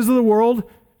in the ways of the world,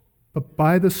 but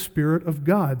by the Spirit of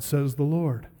God, says the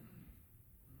Lord.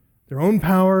 Their own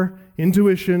power,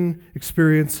 intuition,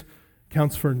 experience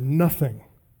counts for nothing.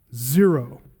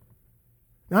 Zero.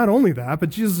 Not only that, but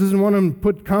Jesus doesn't want them to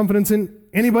put confidence in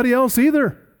anybody else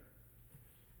either.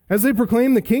 As they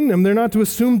proclaim the kingdom, they're not to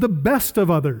assume the best of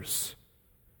others.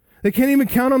 They can't even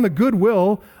count on the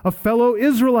goodwill of fellow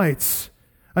Israelites,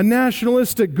 a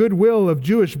nationalistic goodwill of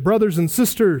Jewish brothers and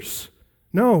sisters.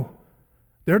 No,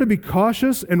 they're to be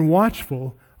cautious and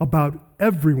watchful about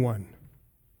everyone,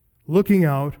 looking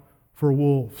out for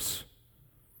wolves.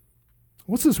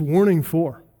 What's this warning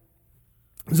for?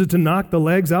 Is it to knock the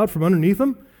legs out from underneath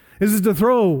them? Is it to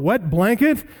throw a wet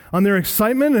blanket on their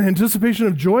excitement and anticipation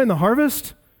of joy in the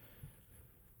harvest?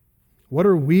 What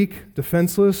are weak,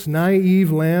 defenseless,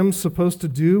 naive lambs supposed to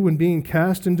do when being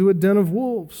cast into a den of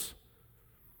wolves?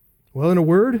 Well, in a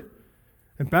word,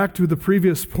 and back to the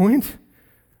previous point,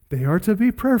 they are to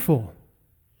be prayerful.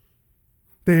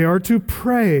 They are to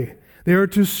pray. They are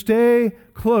to stay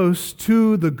close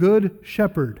to the good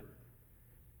shepherd,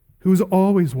 who is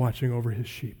always watching over his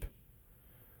sheep.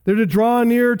 They're to draw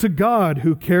near to God,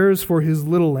 who cares for his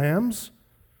little lambs.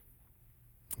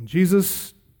 And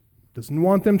Jesus doesn't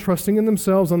want them trusting in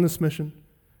themselves on this mission.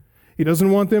 He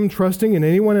doesn't want them trusting in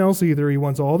anyone else either. He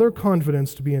wants all their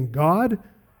confidence to be in God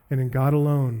and in God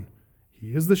alone.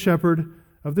 He is the shepherd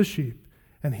of the sheep,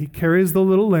 and he carries the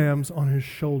little lambs on his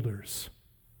shoulders.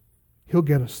 He'll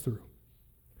get us through.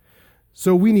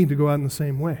 So we need to go out in the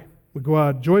same way. We go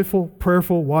out joyful,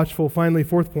 prayerful, watchful. Finally,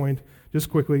 fourth point, just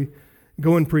quickly,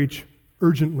 go and preach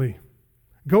urgently.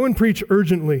 Go and preach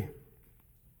urgently.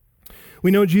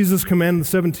 We know Jesus commanded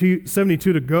the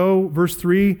 72 to go. Verse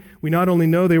 3, we not only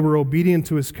know they were obedient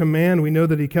to his command, we know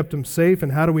that he kept them safe.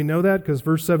 And how do we know that? Because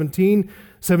verse 17,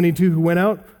 72 who went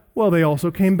out, well, they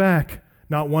also came back.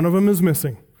 Not one of them is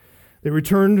missing.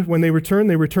 When they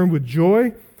returned with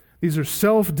joy. These are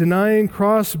self-denying,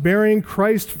 cross-bearing,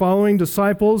 Christ-following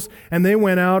disciples, and they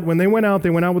went out. When they went out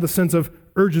with a sense of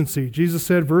urgency. Jesus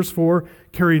said, verse 4,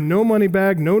 carry no money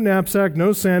bag, no knapsack,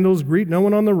 no sandals, greet no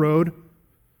one on the road.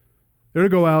 They're to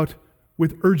go out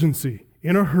with urgency,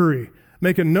 in a hurry,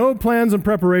 making no plans and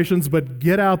preparations, but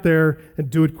get out there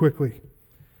and do it quickly.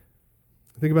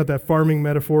 Think about that farming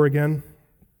metaphor again.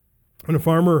 When a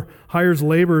farmer hires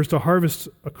laborers to harvest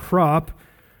a crop,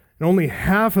 and only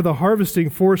half of the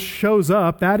harvesting force shows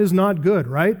up, that is not good,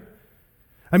 right?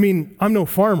 I mean, I'm no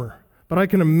farmer, but I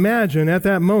can imagine at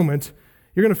that moment,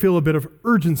 you're going to feel a bit of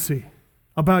urgency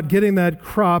about getting that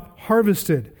crop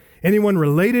harvested. Anyone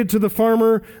related to the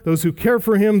farmer, those who care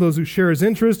for him, those who share his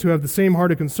interest, who have the same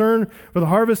heart of concern for the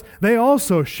harvest, they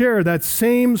also share that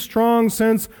same strong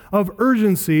sense of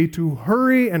urgency to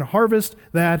hurry and harvest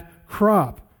that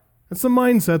crop. That's the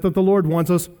mindset that the Lord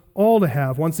wants us all to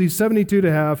have, wants these 72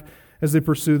 to have as they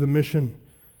pursue the mission.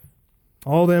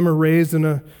 All of them are raised in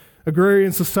an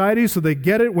agrarian society, so they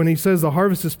get it when he says the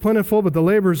harvest is plentiful, but the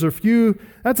laborers are few.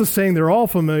 That's a saying they're all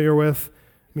familiar with.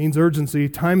 It means urgency.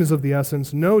 Time is of the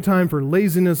essence. No time for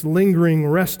laziness, lingering,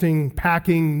 resting,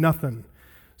 packing, nothing.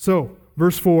 So,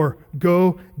 verse 4,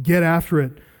 go get after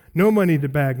it. No money to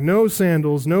bag, no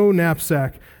sandals, no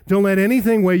knapsack. Don't let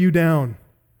anything weigh you down.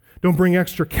 Don't bring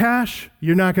extra cash.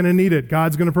 You're not going to need it.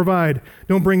 God's going to provide.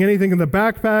 Don't bring anything in the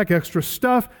backpack, extra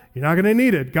stuff. You're not going to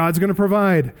need it. God's going to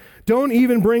provide. Don't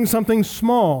even bring something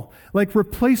small, like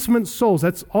replacement soles.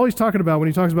 That's all he's talking about when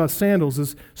he talks about sandals,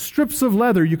 is strips of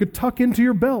leather you could tuck into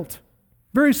your belt.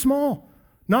 Very small,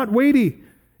 not weighty.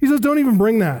 He says, don't even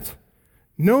bring that.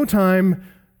 No time,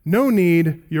 no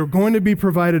need. You're going to be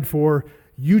provided for.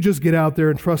 You just get out there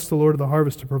and trust the Lord of the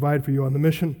harvest to provide for you on the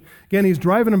mission. Again, he's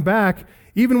driving them back,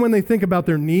 even when they think about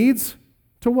their needs,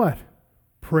 to what?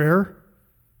 Prayer.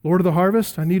 Lord of the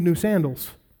harvest, I need new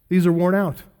sandals. These are worn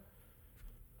out.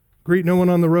 Greet no one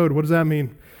on the road. What does that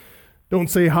mean? Don't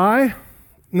say hi?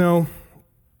 No.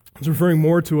 It's referring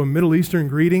more to a Middle Eastern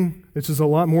greeting. It's just a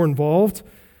lot more involved.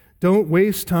 Don't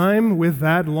waste time with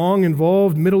that long,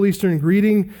 involved Middle Eastern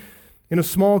greeting in a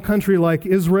small country like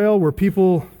Israel, where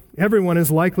everyone is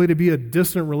likely to be a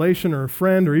distant relation or a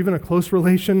friend or even a close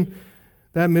relation.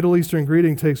 That Middle Eastern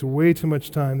greeting takes way too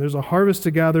much time. There's a harvest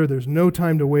to gather. There's no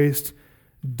time to waste.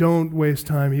 Don't waste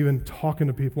time even talking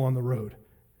to people on the road.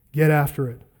 Get after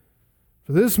it.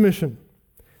 For this mission,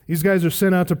 these guys are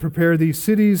sent out to prepare these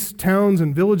cities, towns,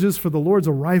 and villages for the Lord's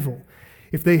arrival.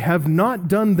 If they have not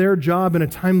done their job in a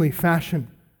timely fashion,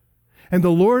 and the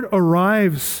Lord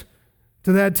arrives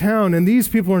to that town, and these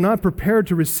people are not prepared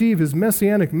to receive his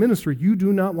messianic ministry, you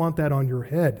do not want that on your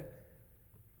head.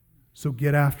 So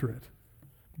get after it.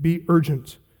 Be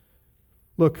urgent.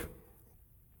 Look,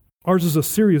 ours is a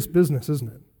serious business,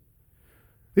 isn't it?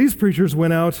 These preachers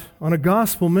went out on a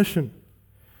gospel mission.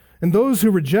 And those who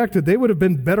rejected, they would have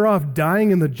been better off dying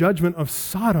in the judgment of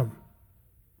Sodom.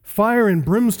 Fire and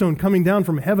brimstone coming down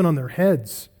from heaven on their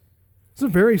heads. It's a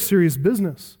very serious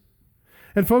business.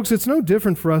 And folks, it's no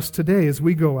different for us today as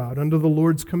we go out under the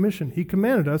Lord's commission. He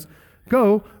commanded us,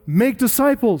 go make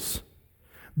disciples.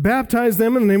 Baptize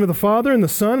them in the name of the Father and the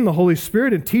Son and the Holy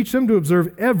Spirit, and teach them to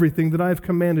observe everything that I have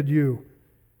commanded you.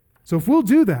 So if we'll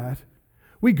do that,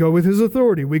 we go with his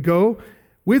authority. We go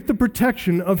with the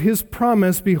protection of his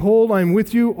promise, behold, I am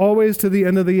with you always to the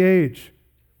end of the age.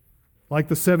 Like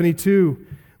the 72,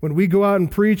 when we go out and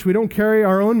preach, we don't carry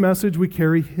our own message, we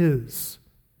carry his.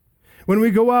 When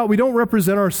we go out, we don't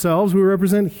represent ourselves, we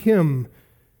represent him.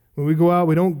 When we go out,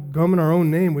 we don't come in our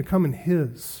own name, we come in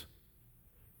his.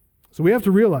 So we have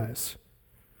to realize,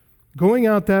 going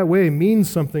out that way means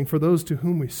something for those to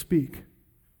whom we speak.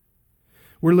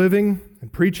 We're living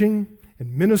and preaching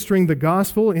and ministering the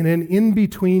gospel in an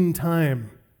in-between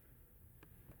time.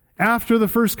 After the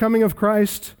first coming of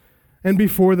Christ and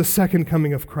before the second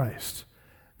coming of Christ.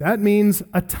 That means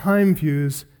a time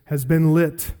fuse has been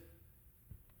lit.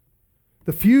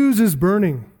 The fuse is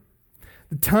burning.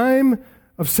 The time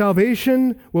of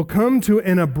salvation will come to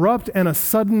an abrupt and a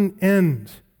sudden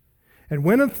end. And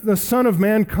when the Son of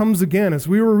Man comes again, as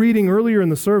we were reading earlier in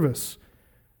the service,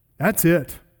 that's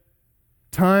it.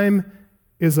 Time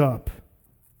is up.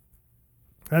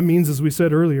 That means, as we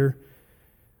said earlier,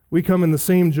 we come in the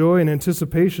same joy and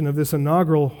anticipation of this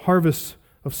inaugural harvest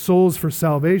of souls for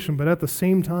salvation, but at the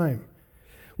same time,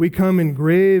 we come in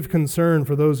grave concern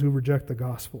for those who reject the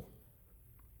gospel.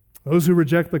 Those who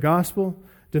reject the gospel,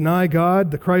 deny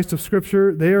God, the Christ of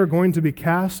Scripture, they are going to be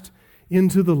cast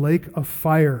into the lake of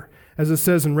fire. As it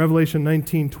says in Revelation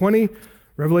 19:20,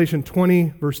 Revelation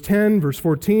 20, verse 10, verse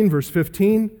 14, verse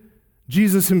 15.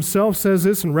 Jesus himself says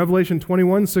this in Revelation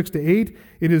 21, 6-8.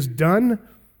 It is done.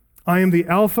 I am the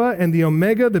Alpha and the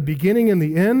Omega, the beginning and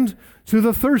the end. To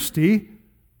the thirsty,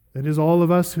 that is all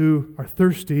of us who are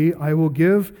thirsty, I will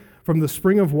give from the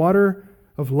spring of water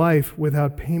of life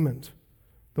without payment.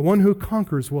 The one who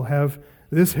conquers will have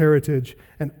this heritage,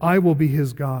 and I will be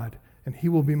his God, and he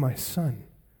will be my son.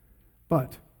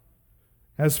 But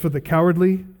as for the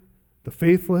cowardly, the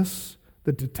faithless,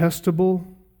 the detestable,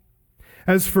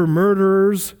 as for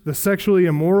murderers, the sexually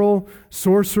immoral,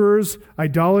 sorcerers,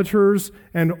 idolaters,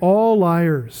 and all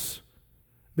liars,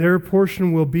 their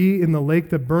portion will be in the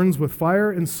lake that burns with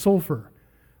fire and sulfur,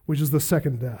 which is the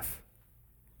second death.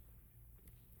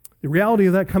 The reality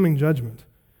of that coming judgment,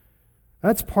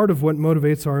 that's part of what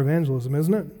motivates our evangelism,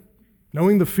 isn't it?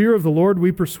 Knowing the fear of the Lord,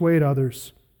 we persuade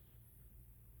others.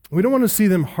 We don't want to see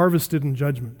them harvested in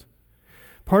judgment.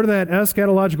 Part of that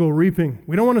eschatological reaping,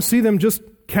 we don't want to see them just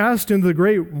cast into the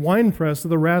great winepress of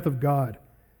the wrath of God.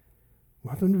 We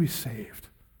want them to be saved.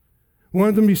 We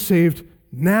want them to be saved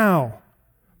now.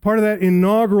 Part of that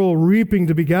inaugural reaping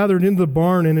to be gathered into the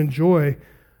barn and enjoy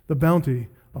the bounty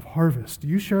of harvest. Do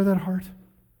you share that heart?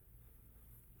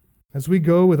 As we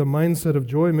go with a mindset of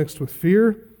joy mixed with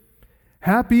fear,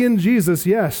 happy in Jesus,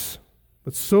 yes,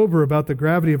 but sober about the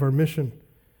gravity of our mission,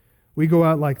 we go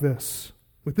out like this,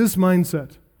 with this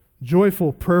mindset,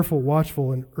 joyful, prayerful,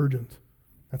 watchful, and urgent.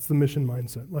 That's the mission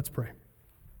mindset. Let's pray.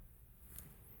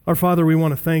 Our Father, we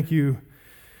want to thank you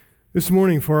this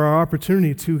morning for our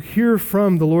opportunity to hear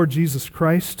from the Lord Jesus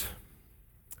Christ,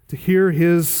 to hear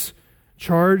his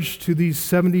charge to these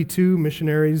 72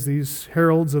 missionaries, these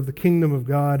heralds of the kingdom of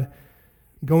God,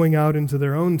 going out into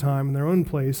their own time and their own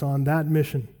place on that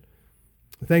mission.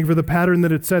 Thank you for the pattern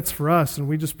that it sets for us, and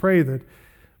we just pray that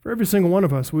for every single one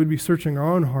of us, we would be searching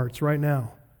our own hearts right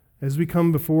now as we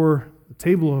come before the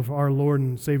table of our Lord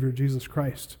and Savior Jesus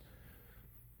Christ,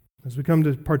 as we come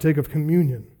to partake of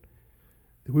communion,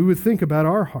 that we would think about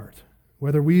our heart,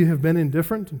 whether we have been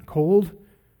indifferent and cold,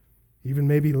 even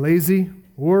maybe lazy,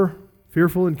 or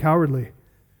fearful and cowardly.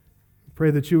 We pray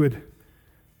that you would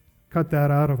cut that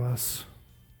out of us.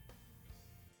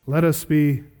 Let us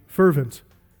be fervent,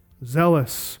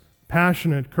 zealous,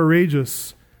 passionate,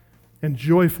 courageous, and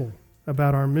joyful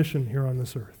about our mission here on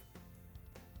this earth.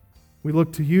 We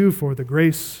look to you for the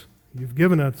grace you've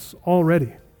given us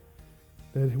already,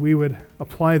 that we would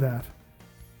apply that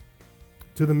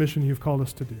to the mission you've called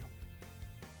us to do.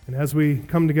 And as we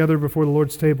come together before the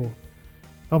Lord's table,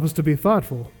 help us to be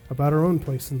thoughtful about our own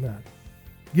place in that,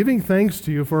 giving thanks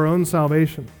to you for our own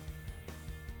salvation,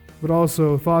 but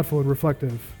also thoughtful and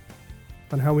reflective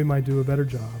on how we might do a better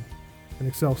job and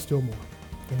excel still more.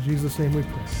 In Jesus' name we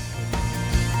pray. Amen.